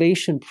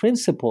starvation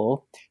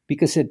principle,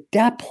 because at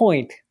that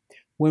point,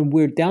 when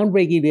we're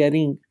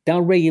downregulating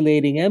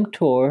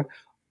mTOR,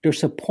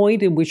 there's a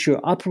point in which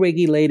you're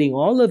upregulating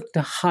all of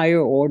the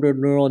higher order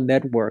neural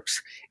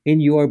networks in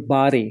your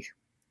body,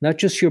 not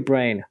just your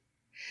brain.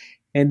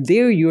 And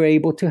there you're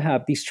able to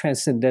have these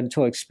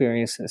transcendental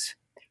experiences.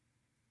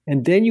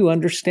 And then you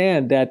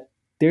understand that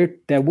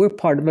we're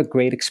part of a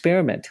great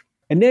experiment.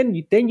 And then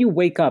you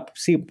wake up.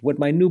 See, what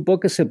my new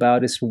book is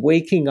about is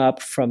waking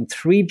up from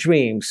 3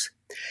 dreams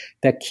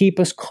that keep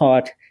us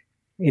caught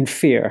in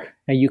fear.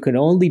 And you can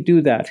only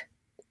do that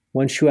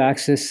once you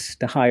access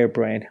the higher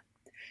brain.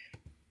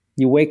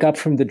 You wake up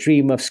from the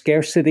dream of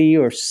scarcity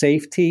or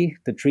safety,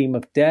 the dream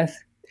of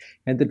death,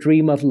 and the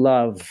dream of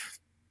love,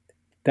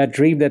 that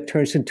dream that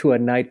turns into a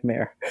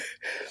nightmare.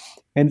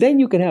 And then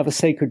you can have a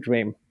sacred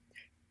dream.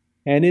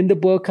 And in the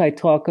book, I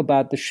talk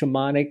about the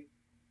shamanic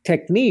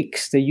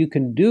techniques that you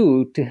can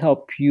do to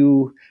help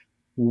you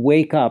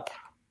wake up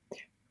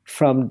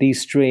from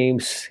these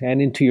dreams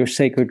and into your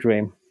sacred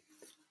dream.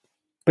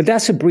 But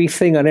that's a brief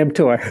thing on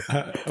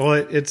mTOR.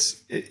 Well,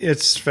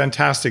 it's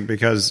fantastic,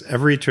 because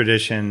every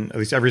tradition, at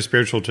least every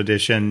spiritual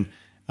tradition,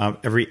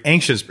 every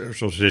ancient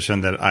spiritual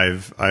tradition that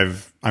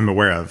I'm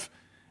aware of,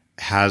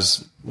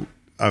 has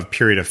a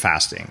period of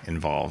fasting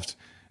involved.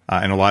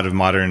 And a lot of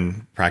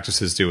modern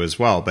practices do as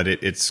well. But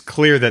it's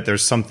clear that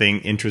there's something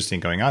interesting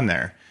going on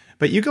there.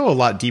 But you go a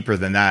lot deeper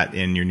than that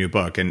in your new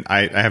book. And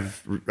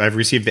I've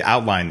received the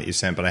outline that you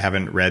sent, but I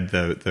haven't read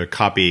the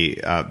copy,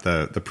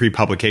 the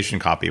pre-publication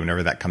copy.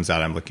 Whenever that comes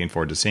out, I'm looking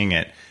forward to seeing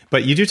it.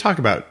 But you do talk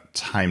about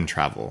time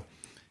travel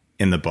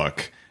in the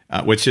book,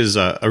 which is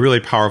a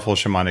really powerful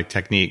shamanic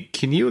technique.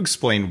 Can you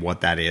explain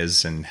what that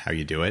is and how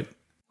you do it?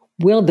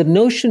 Well, the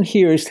notion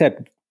here is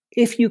that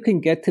if you can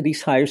get to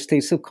these higher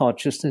states of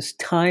consciousness,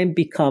 time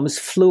becomes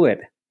fluid.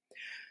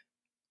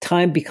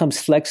 Time becomes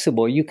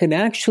flexible. You can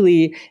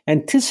actually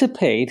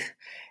anticipate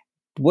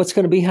what's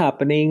going to be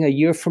happening a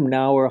year from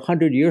now or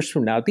 100 years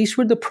from now. These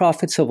were the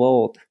prophets of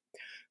old.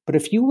 But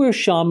if you were a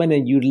shaman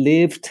and you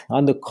lived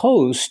on the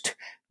coast,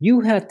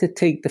 you had to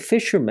take the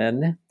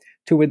fishermen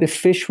to where the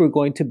fish were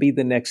going to be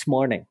the next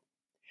morning.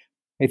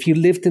 If you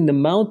lived in the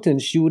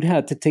mountains, you would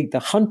have to take the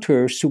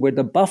hunters to where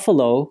the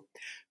buffalo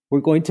were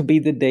going to be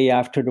the day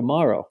after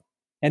tomorrow.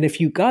 And if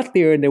you got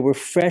there and there were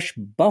fresh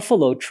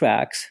buffalo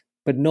tracks,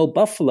 but no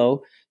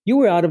buffalo, you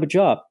were out of a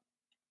job.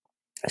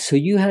 So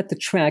you had to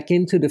track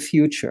into the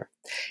future.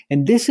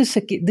 And this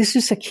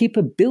is a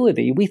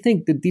capability. We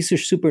think that these are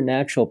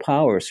supernatural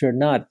powers. They're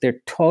not.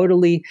 They're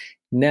totally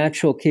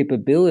natural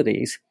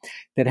capabilities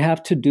that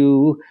have to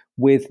do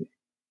with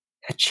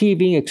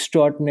achieving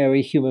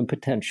extraordinary human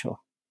potential.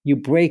 You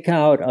break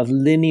out of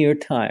linear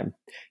time.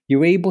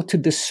 You're able to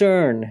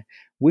discern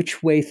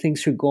which way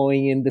things are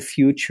going in the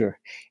future.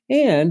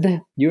 And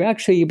you're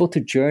actually able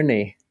to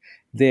journey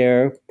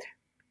there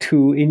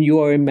in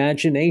your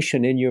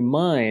imagination, in your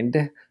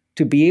mind,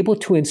 to be able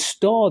to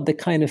install the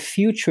kind of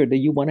future that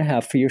you want to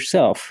have for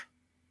yourself.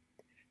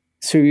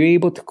 So you're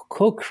able to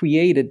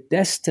co-create a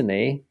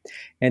destiny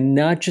and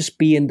not just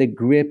be in the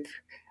grip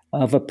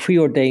of a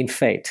preordained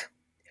fate.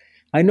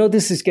 I know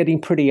this is getting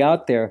pretty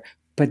out there,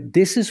 but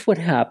this is what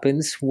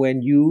happens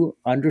when you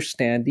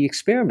understand the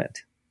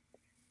experiment.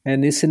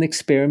 And it's an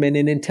experiment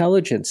in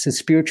intelligence and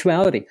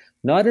spirituality,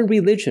 not in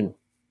religion.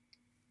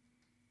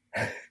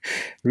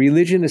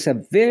 Religion is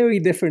a very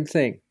different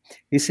thing.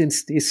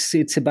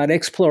 It's about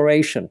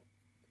exploration.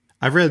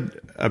 I've read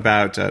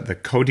about the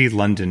Cody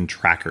London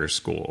Tracker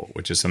School,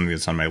 which is something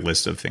that's on my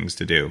list of things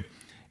to do.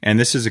 And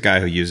this is a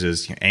guy who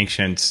uses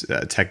ancient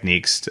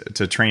techniques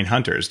to train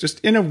hunters just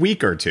in a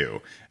week or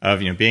two of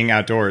being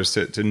outdoors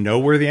to know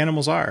where the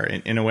animals are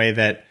in a way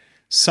that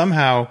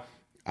somehow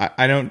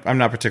I'm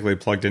not particularly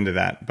plugged into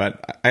that.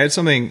 But I had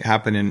something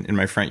happen in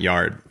my front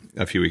yard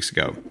a few weeks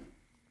ago.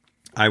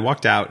 I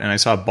walked out and I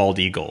saw a bald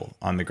eagle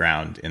on the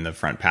ground in the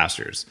front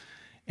pastures.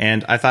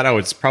 And I thought,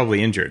 it's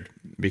probably injured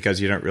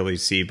because you don't really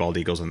see bald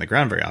eagles on the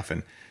ground very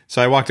often.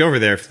 So I walked over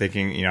there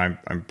thinking, I'm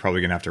probably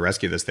going to have to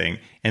rescue this thing.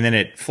 And then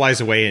it flies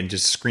away and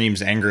just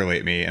screams angrily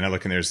at me. And I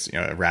look and there's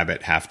a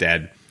rabbit half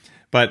dead.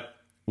 But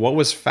what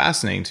was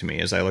fascinating to me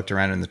is I looked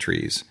around in the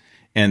trees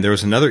and there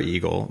was another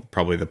eagle,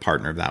 probably the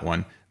partner of that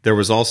one. There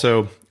was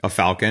also a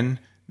falcon.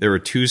 There were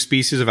 2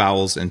 species of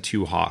owls and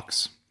 2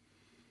 hawks.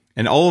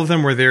 And all of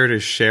them were there to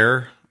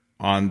share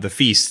on the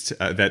feast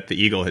that the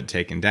eagle had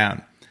taken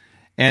down.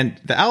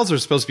 And the owls are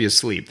supposed to be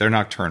asleep. They're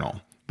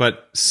nocturnal.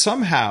 But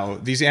somehow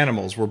these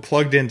animals were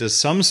plugged into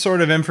some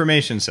sort of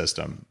information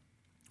system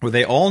where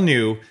they all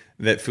knew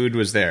that food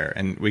was there.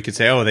 And we could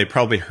say, oh, they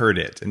probably heard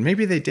it. And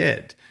maybe they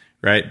did,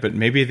 right? But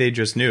maybe they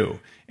just knew.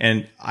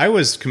 And I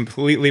was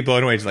completely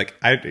blown away. It's like,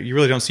 you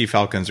really don't see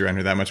falcons around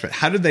here that much. But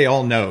how did they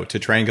all know to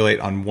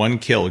triangulate on one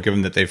kill,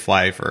 given that they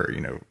fly for,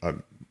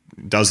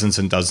 dozens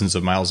and dozens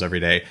of miles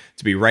every day,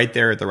 to be right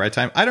there at the right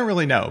time? I don't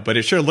really know, but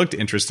it sure looked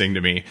interesting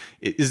to me.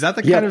 Is that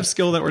the kind of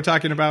skill that we're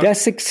talking about?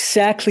 That's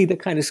exactly the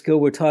kind of skill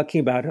we're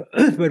talking about.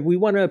 But we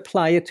want to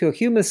apply it to a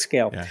human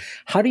scale. Yeah.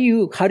 How do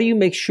you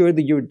make sure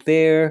that you're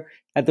there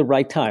at the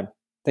right time,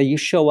 that you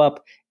show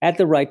up at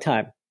the right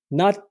time,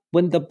 not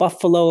when the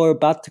buffalo are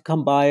about to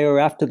come by or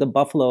after the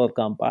buffalo have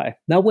gone by,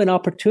 not when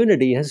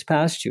opportunity has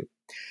passed you.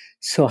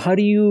 So how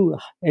do you,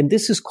 and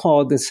this is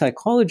called, in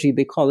psychology,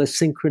 they call it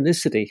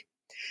synchronicity.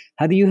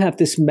 How do you have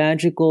this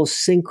magical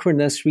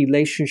synchronous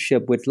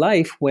relationship with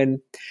life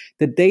when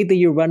the day that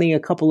you're running a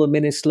couple of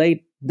minutes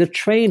late, the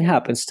train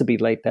happens to be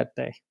late that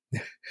day?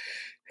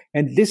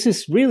 And this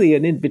is really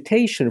an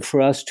invitation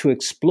for us to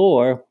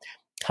explore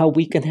how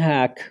we can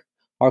hack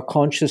our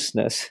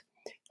consciousness,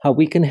 how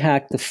we can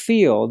hack the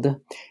field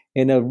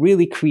in a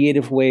really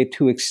creative way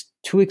to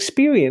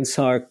experience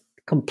our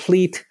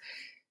complete,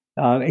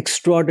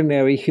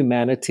 extraordinary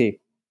humanity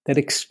that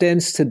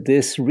extends to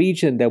this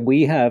region that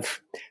we have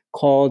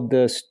called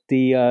the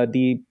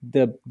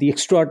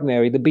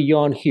extraordinary, the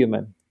beyond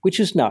human, which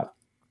is not.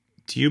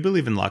 Do you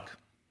believe in luck?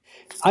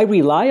 I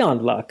rely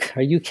on luck.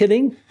 Are you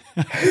kidding?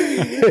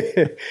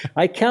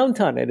 I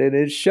count on it, and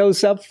it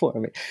shows up for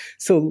me.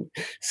 So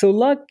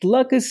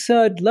luck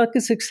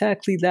is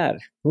exactly that.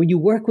 When you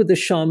work with the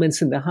shamans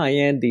in the high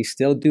Andes,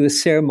 they'll do a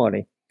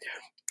ceremony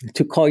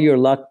to call your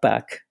luck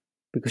back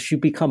because you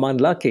become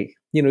unlucky.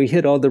 You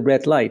hit all the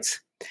red lights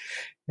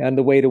on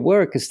the way to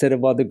work instead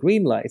of all the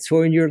green lights,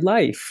 or in your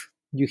life,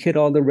 you hit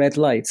all the red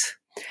lights.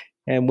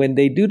 And when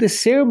they do the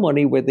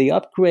ceremony where they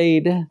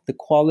upgrade the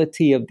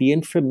quality of the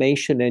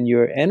information in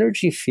your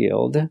energy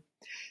field,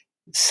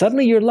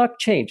 suddenly your luck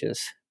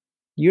changes.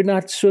 You're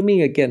not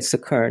swimming against the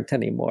current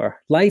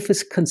anymore. Life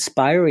is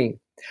conspiring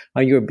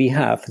on your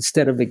behalf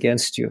instead of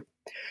against you.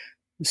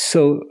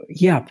 So,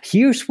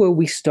 here's where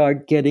we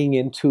start getting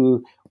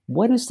into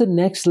what is the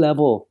next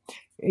level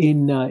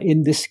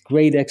in this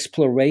great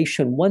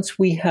exploration. Once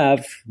we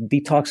have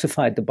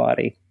detoxified the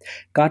body,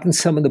 gotten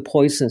some of the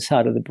poisons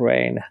out of the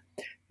brain,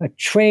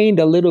 trained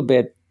a little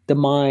bit the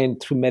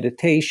mind through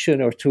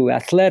meditation or through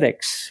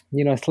athletics.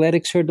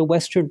 Athletics are the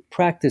Western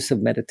practice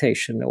of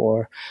meditation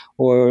or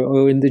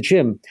in the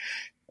gym.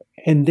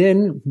 And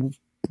then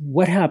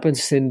what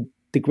happens in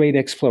the great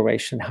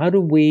exploration? How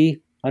do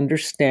we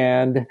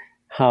understand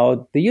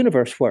how the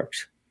universe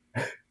works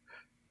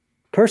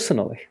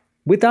personally,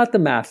 without the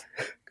math?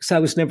 Because I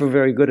was never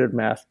very good at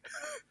math.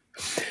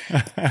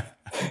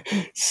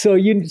 So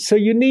you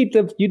need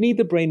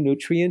the brain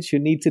nutrients, you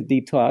need to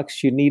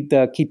detox, you need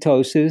the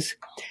ketosis,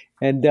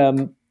 and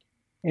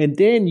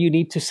then you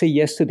need to say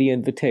yes to the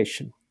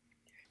invitation.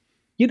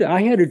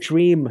 I had a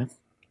dream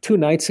 2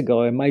 nights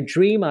ago. In my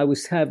dream, I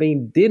was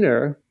having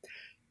dinner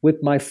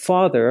with my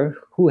father,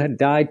 who had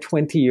died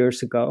 20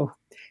 years ago,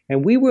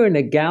 and we were in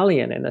a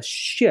galleon, in a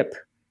ship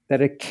that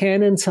had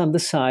cannons on the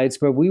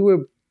sides, where we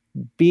were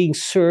being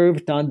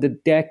served on the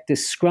deck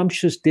this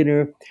scrumptious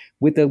dinner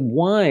with a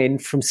wine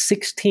from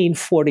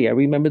 1640. I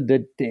remember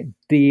the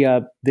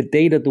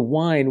date of the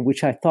wine,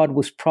 which I thought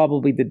was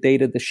probably the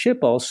date of the ship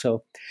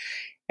also.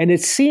 And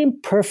it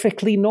seemed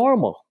perfectly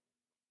normal.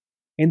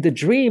 In the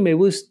dream, it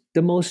was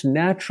the most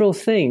natural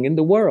thing in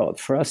the world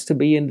for us to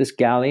be in this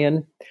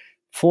galleon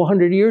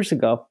 400 years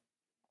ago.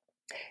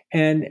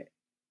 And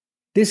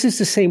this is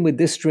the same with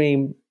this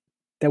dream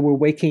that we're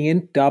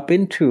waking up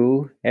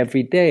into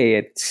every day.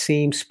 It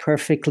seems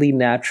perfectly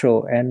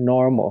natural and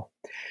normal.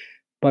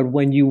 But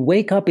when you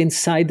wake up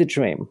inside the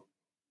dream,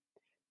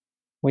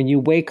 when you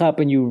wake up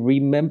and you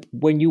remember,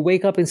 when you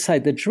wake up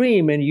inside the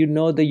dream and you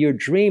know that you're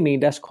dreaming,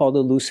 that's called a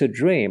lucid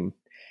dream.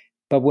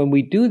 But when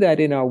we do that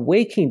in our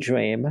waking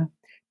dream,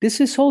 this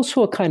is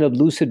also a kind of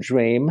lucid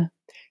dream.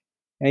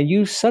 And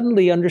you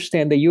suddenly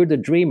understand that you're the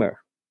dreamer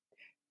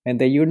and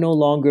that you're no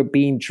longer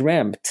being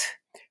dreamt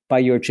by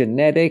your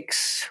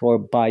genetics or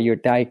by your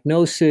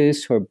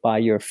diagnosis or by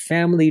your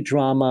family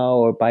drama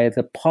or by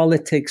the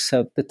politics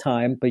of the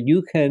time, but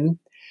you can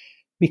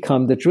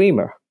become the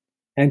dreamer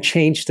and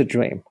change the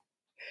dream.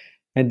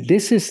 And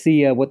this is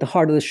what the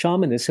heart of the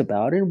shaman is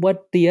about, and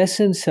what the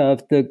essence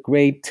of the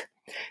great,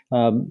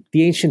 the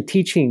ancient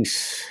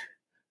teachings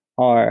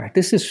are.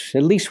 This is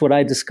at least what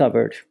I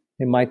discovered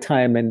in my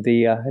time in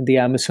the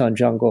Amazon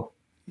jungle.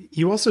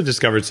 You also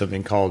discovered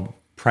something called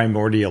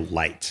primordial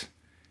light,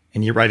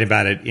 and you write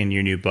about it in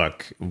your new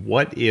book.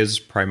 What is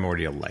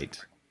primordial light?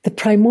 The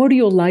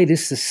primordial light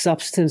is the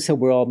substance that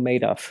we're all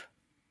made of,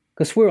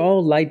 because we're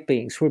all light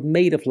beings. We're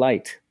made of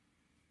light.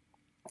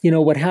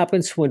 What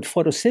happens when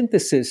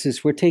photosynthesis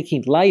is we're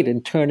taking light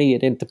and turning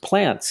it into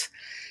plants.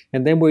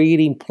 And then we're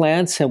eating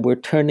plants and we're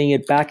turning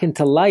it back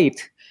into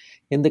light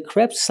in the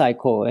Krebs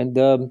cycle. And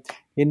our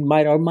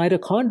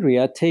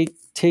mitochondria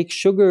take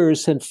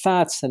sugars and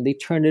fats and they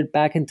turn it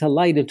back into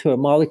light, into a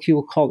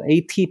molecule called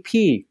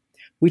ATP,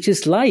 which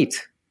is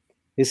light.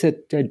 It's a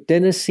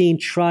adenosine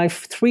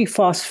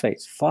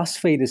 3-phosphate.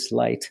 Phosphate is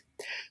light.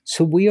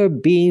 So we are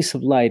beings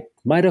of light.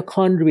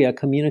 Mitochondria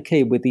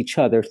communicate with each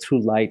other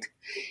through light.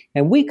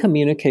 And we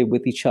communicate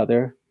with each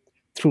other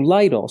through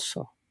light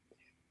also.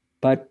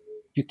 But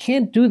you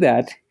can't do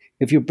that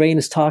if your brain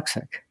is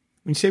toxic.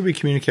 When you say we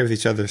communicate with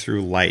each other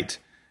through light,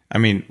 I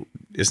mean,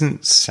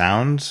 isn't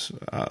sound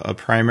a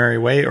primary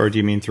way, or do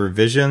you mean through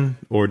vision,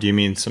 or do you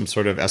mean some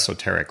sort of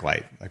esoteric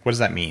light? Like, what does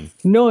that mean?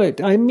 No,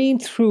 I mean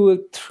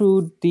through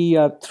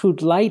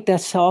light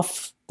that's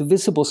off the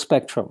visible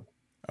spectrum.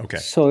 Okay.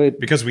 So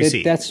because we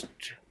see.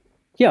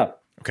 Yeah.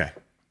 Okay.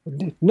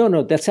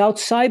 No, that's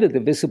outside of the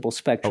visible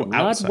spectrum.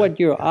 Not what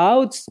your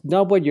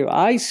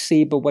eyes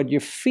see, but what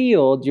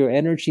your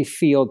energy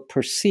field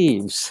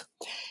perceives.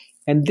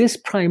 And this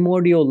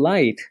primordial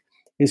light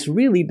is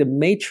really the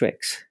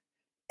matrix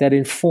that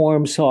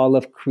informs all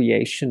of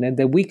creation and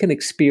that we can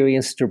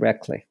experience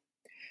directly.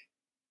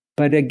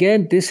 But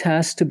again, this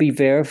has to be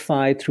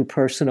verified through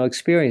personal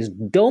experience.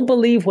 Don't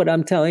believe what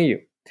I'm telling you,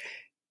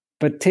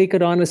 but take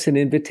it on as an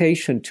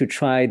invitation to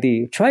try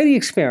the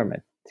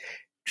experiment.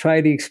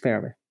 Try the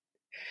experiment.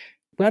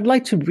 But I'd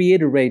like to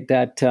reiterate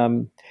that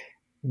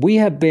we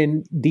have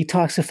been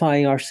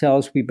detoxifying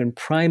ourselves. We've been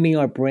priming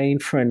our brain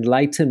for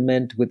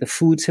enlightenment with the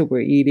foods that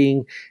we're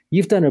eating.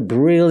 You've done a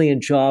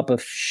brilliant job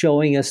of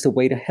showing us the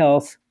way to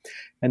health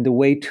and the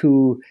way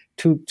to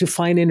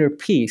find inner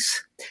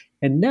peace.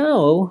 And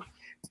now,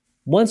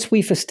 once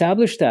we've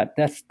established that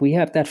we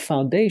have that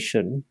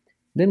foundation,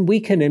 then we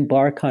can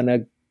embark on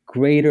a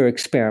greater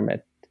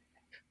experiment.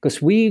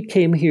 Because we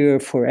came here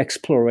for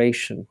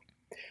exploration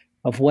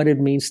of what it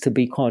means to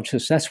be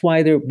conscious. That's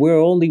why we're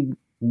only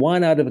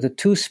one out of the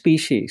 2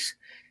 species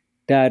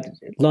that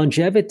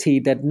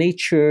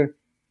nature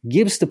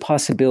gives the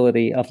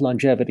possibility of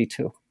longevity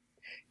to,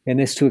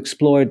 and is to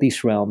explore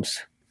these realms.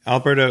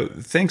 Alberto,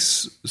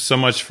 thanks so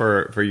much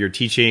for your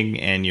teaching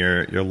and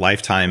your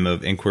lifetime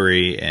of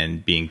inquiry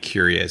and being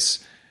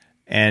curious.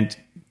 And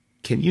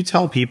can you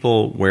tell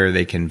people where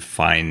they can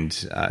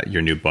find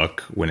your new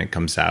book when it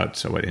comes out?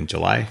 So in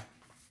July?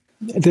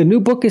 The new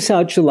book is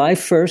out July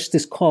 1st.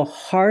 It's called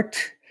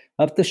Heart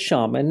of the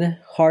Shaman.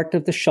 Heart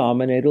of the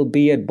Shaman. It'll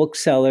be at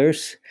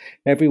booksellers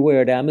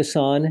everywhere, at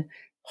Amazon.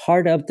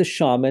 Heart of the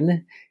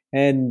Shaman.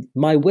 And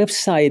my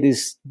website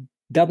is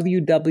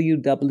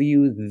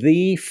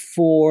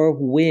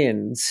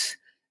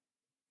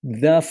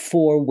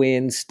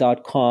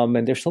the4winds.com.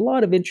 And there's a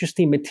lot of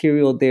interesting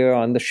material there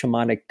on the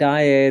shamanic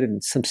diet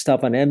and some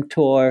stuff on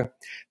mTOR,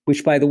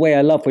 which, by the way,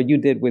 I love what you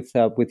did with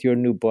your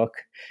new book.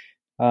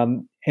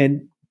 And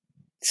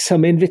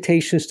some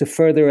invitations to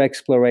further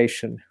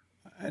exploration.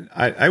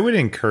 I would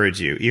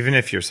encourage you, even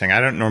if you're saying, I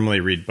don't normally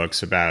read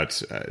books about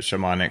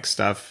shamanic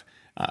stuff.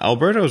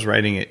 Alberto's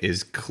writing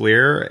is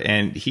clear,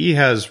 and he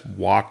has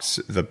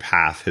walked the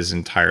path his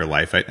entire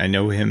life. I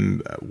know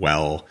him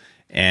well,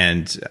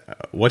 and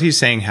what he's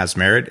saying has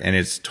merit, and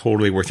it's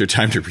totally worth your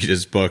time to read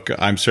his book.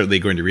 I'm certainly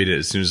going to read it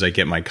as soon as I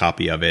get my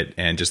copy of it,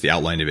 and just the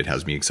outline of it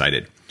has me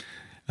excited.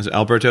 So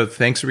Alberto,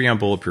 thanks for being on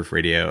Bulletproof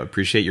Radio.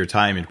 Appreciate your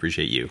time and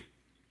appreciate you.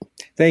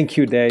 Thank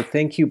you, Dave.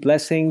 Thank you.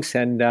 Blessings,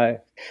 and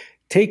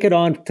take it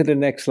on to the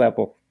next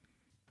level.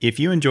 If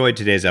you enjoyed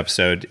today's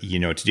episode, you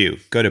know what to do.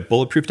 Go to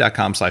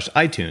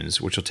bulletproof.com/iTunes,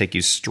 which will take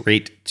you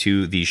straight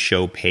to the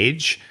show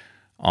page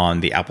on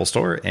the Apple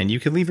Store, and you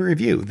can leave a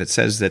review that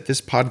says that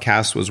this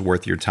podcast was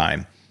worth your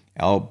time.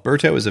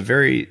 Alberto is a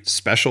very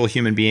special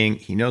human being.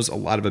 He knows a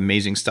lot of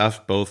amazing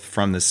stuff, both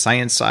from the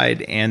science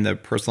side and the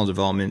personal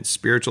development,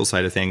 spiritual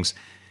side of things.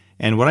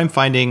 And what I'm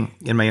finding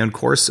in my own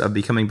course of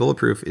becoming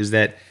bulletproof is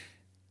that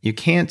you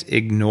can't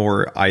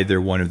ignore either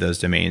one of those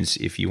domains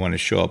if you want to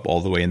show up all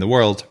the way in the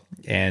world.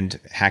 And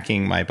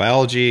hacking my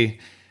biology,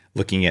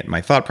 looking at my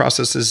thought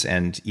processes,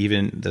 and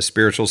even the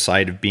spiritual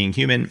side of being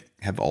human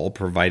have all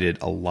provided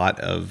a lot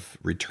of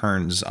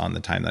returns on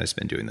the time that I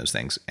spend doing those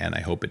things. And I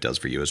hope it does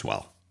for you as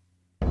well.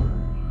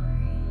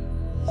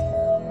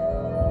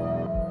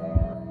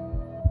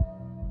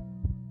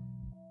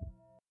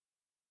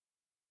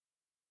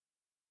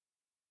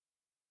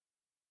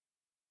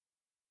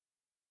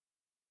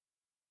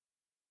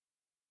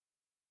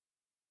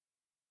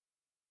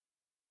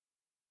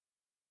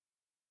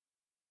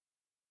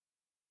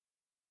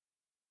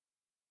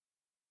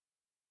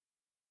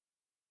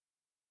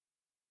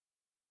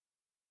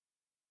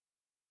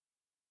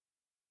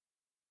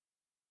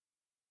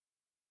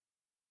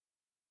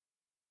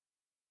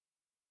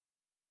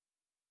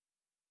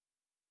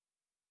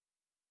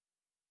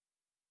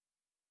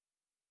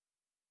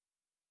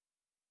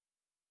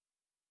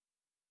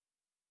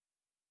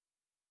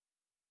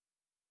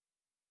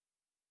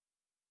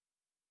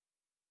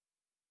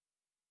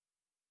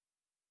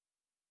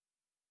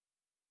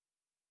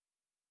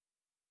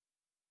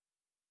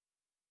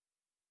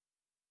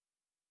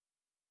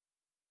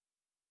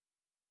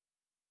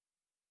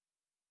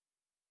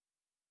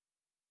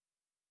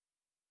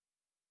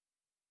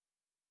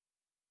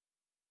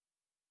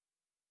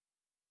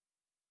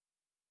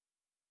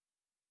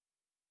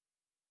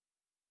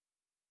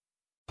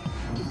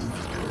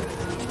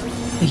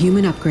 A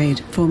Human Upgrade,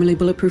 formerly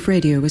Bulletproof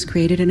Radio, was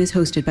created and is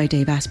hosted by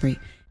Dave Asprey.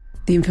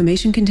 The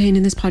information contained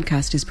in this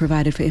podcast is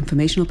provided for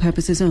informational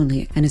purposes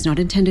only and is not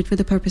intended for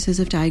the purposes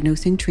of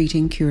diagnosing,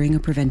 treating, curing, or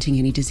preventing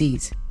any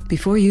disease.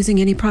 Before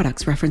using any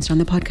products referenced on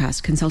the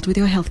podcast, consult with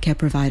your healthcare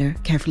provider,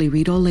 carefully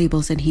read all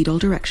labels, and heed all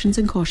directions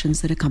and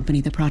cautions that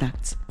accompany the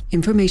products.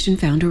 Information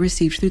found or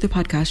received through the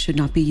podcast should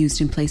not be used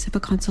in place of a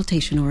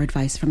consultation or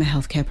advice from a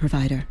healthcare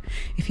provider.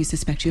 If you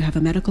suspect you have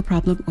a medical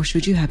problem or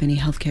should you have any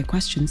healthcare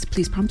questions,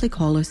 please promptly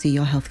call or see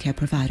your healthcare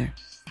provider.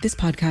 This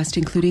podcast,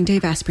 including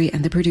Dave Asprey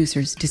and the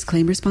producers,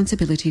 disclaim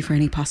responsibility for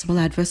any possible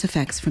adverse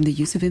effects from the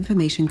use of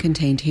information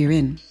contained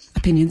herein.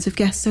 Opinions of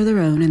guests are their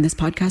own, and this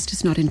podcast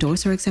does not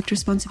endorse or accept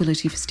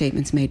responsibility for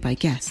statements made by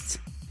guests.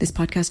 This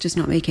podcast does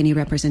not make any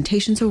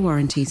representations or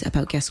warranties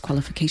about guest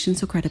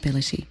qualifications or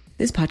credibility.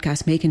 This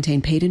podcast may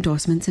contain paid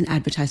endorsements and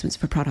advertisements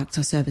for products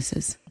or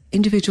services.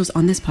 Individuals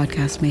on this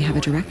podcast may have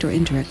a direct or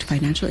indirect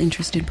financial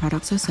interest in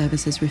products or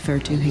services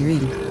referred to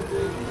herein.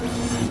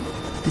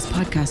 This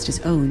podcast is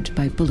owned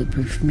by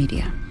Bulletproof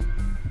Media.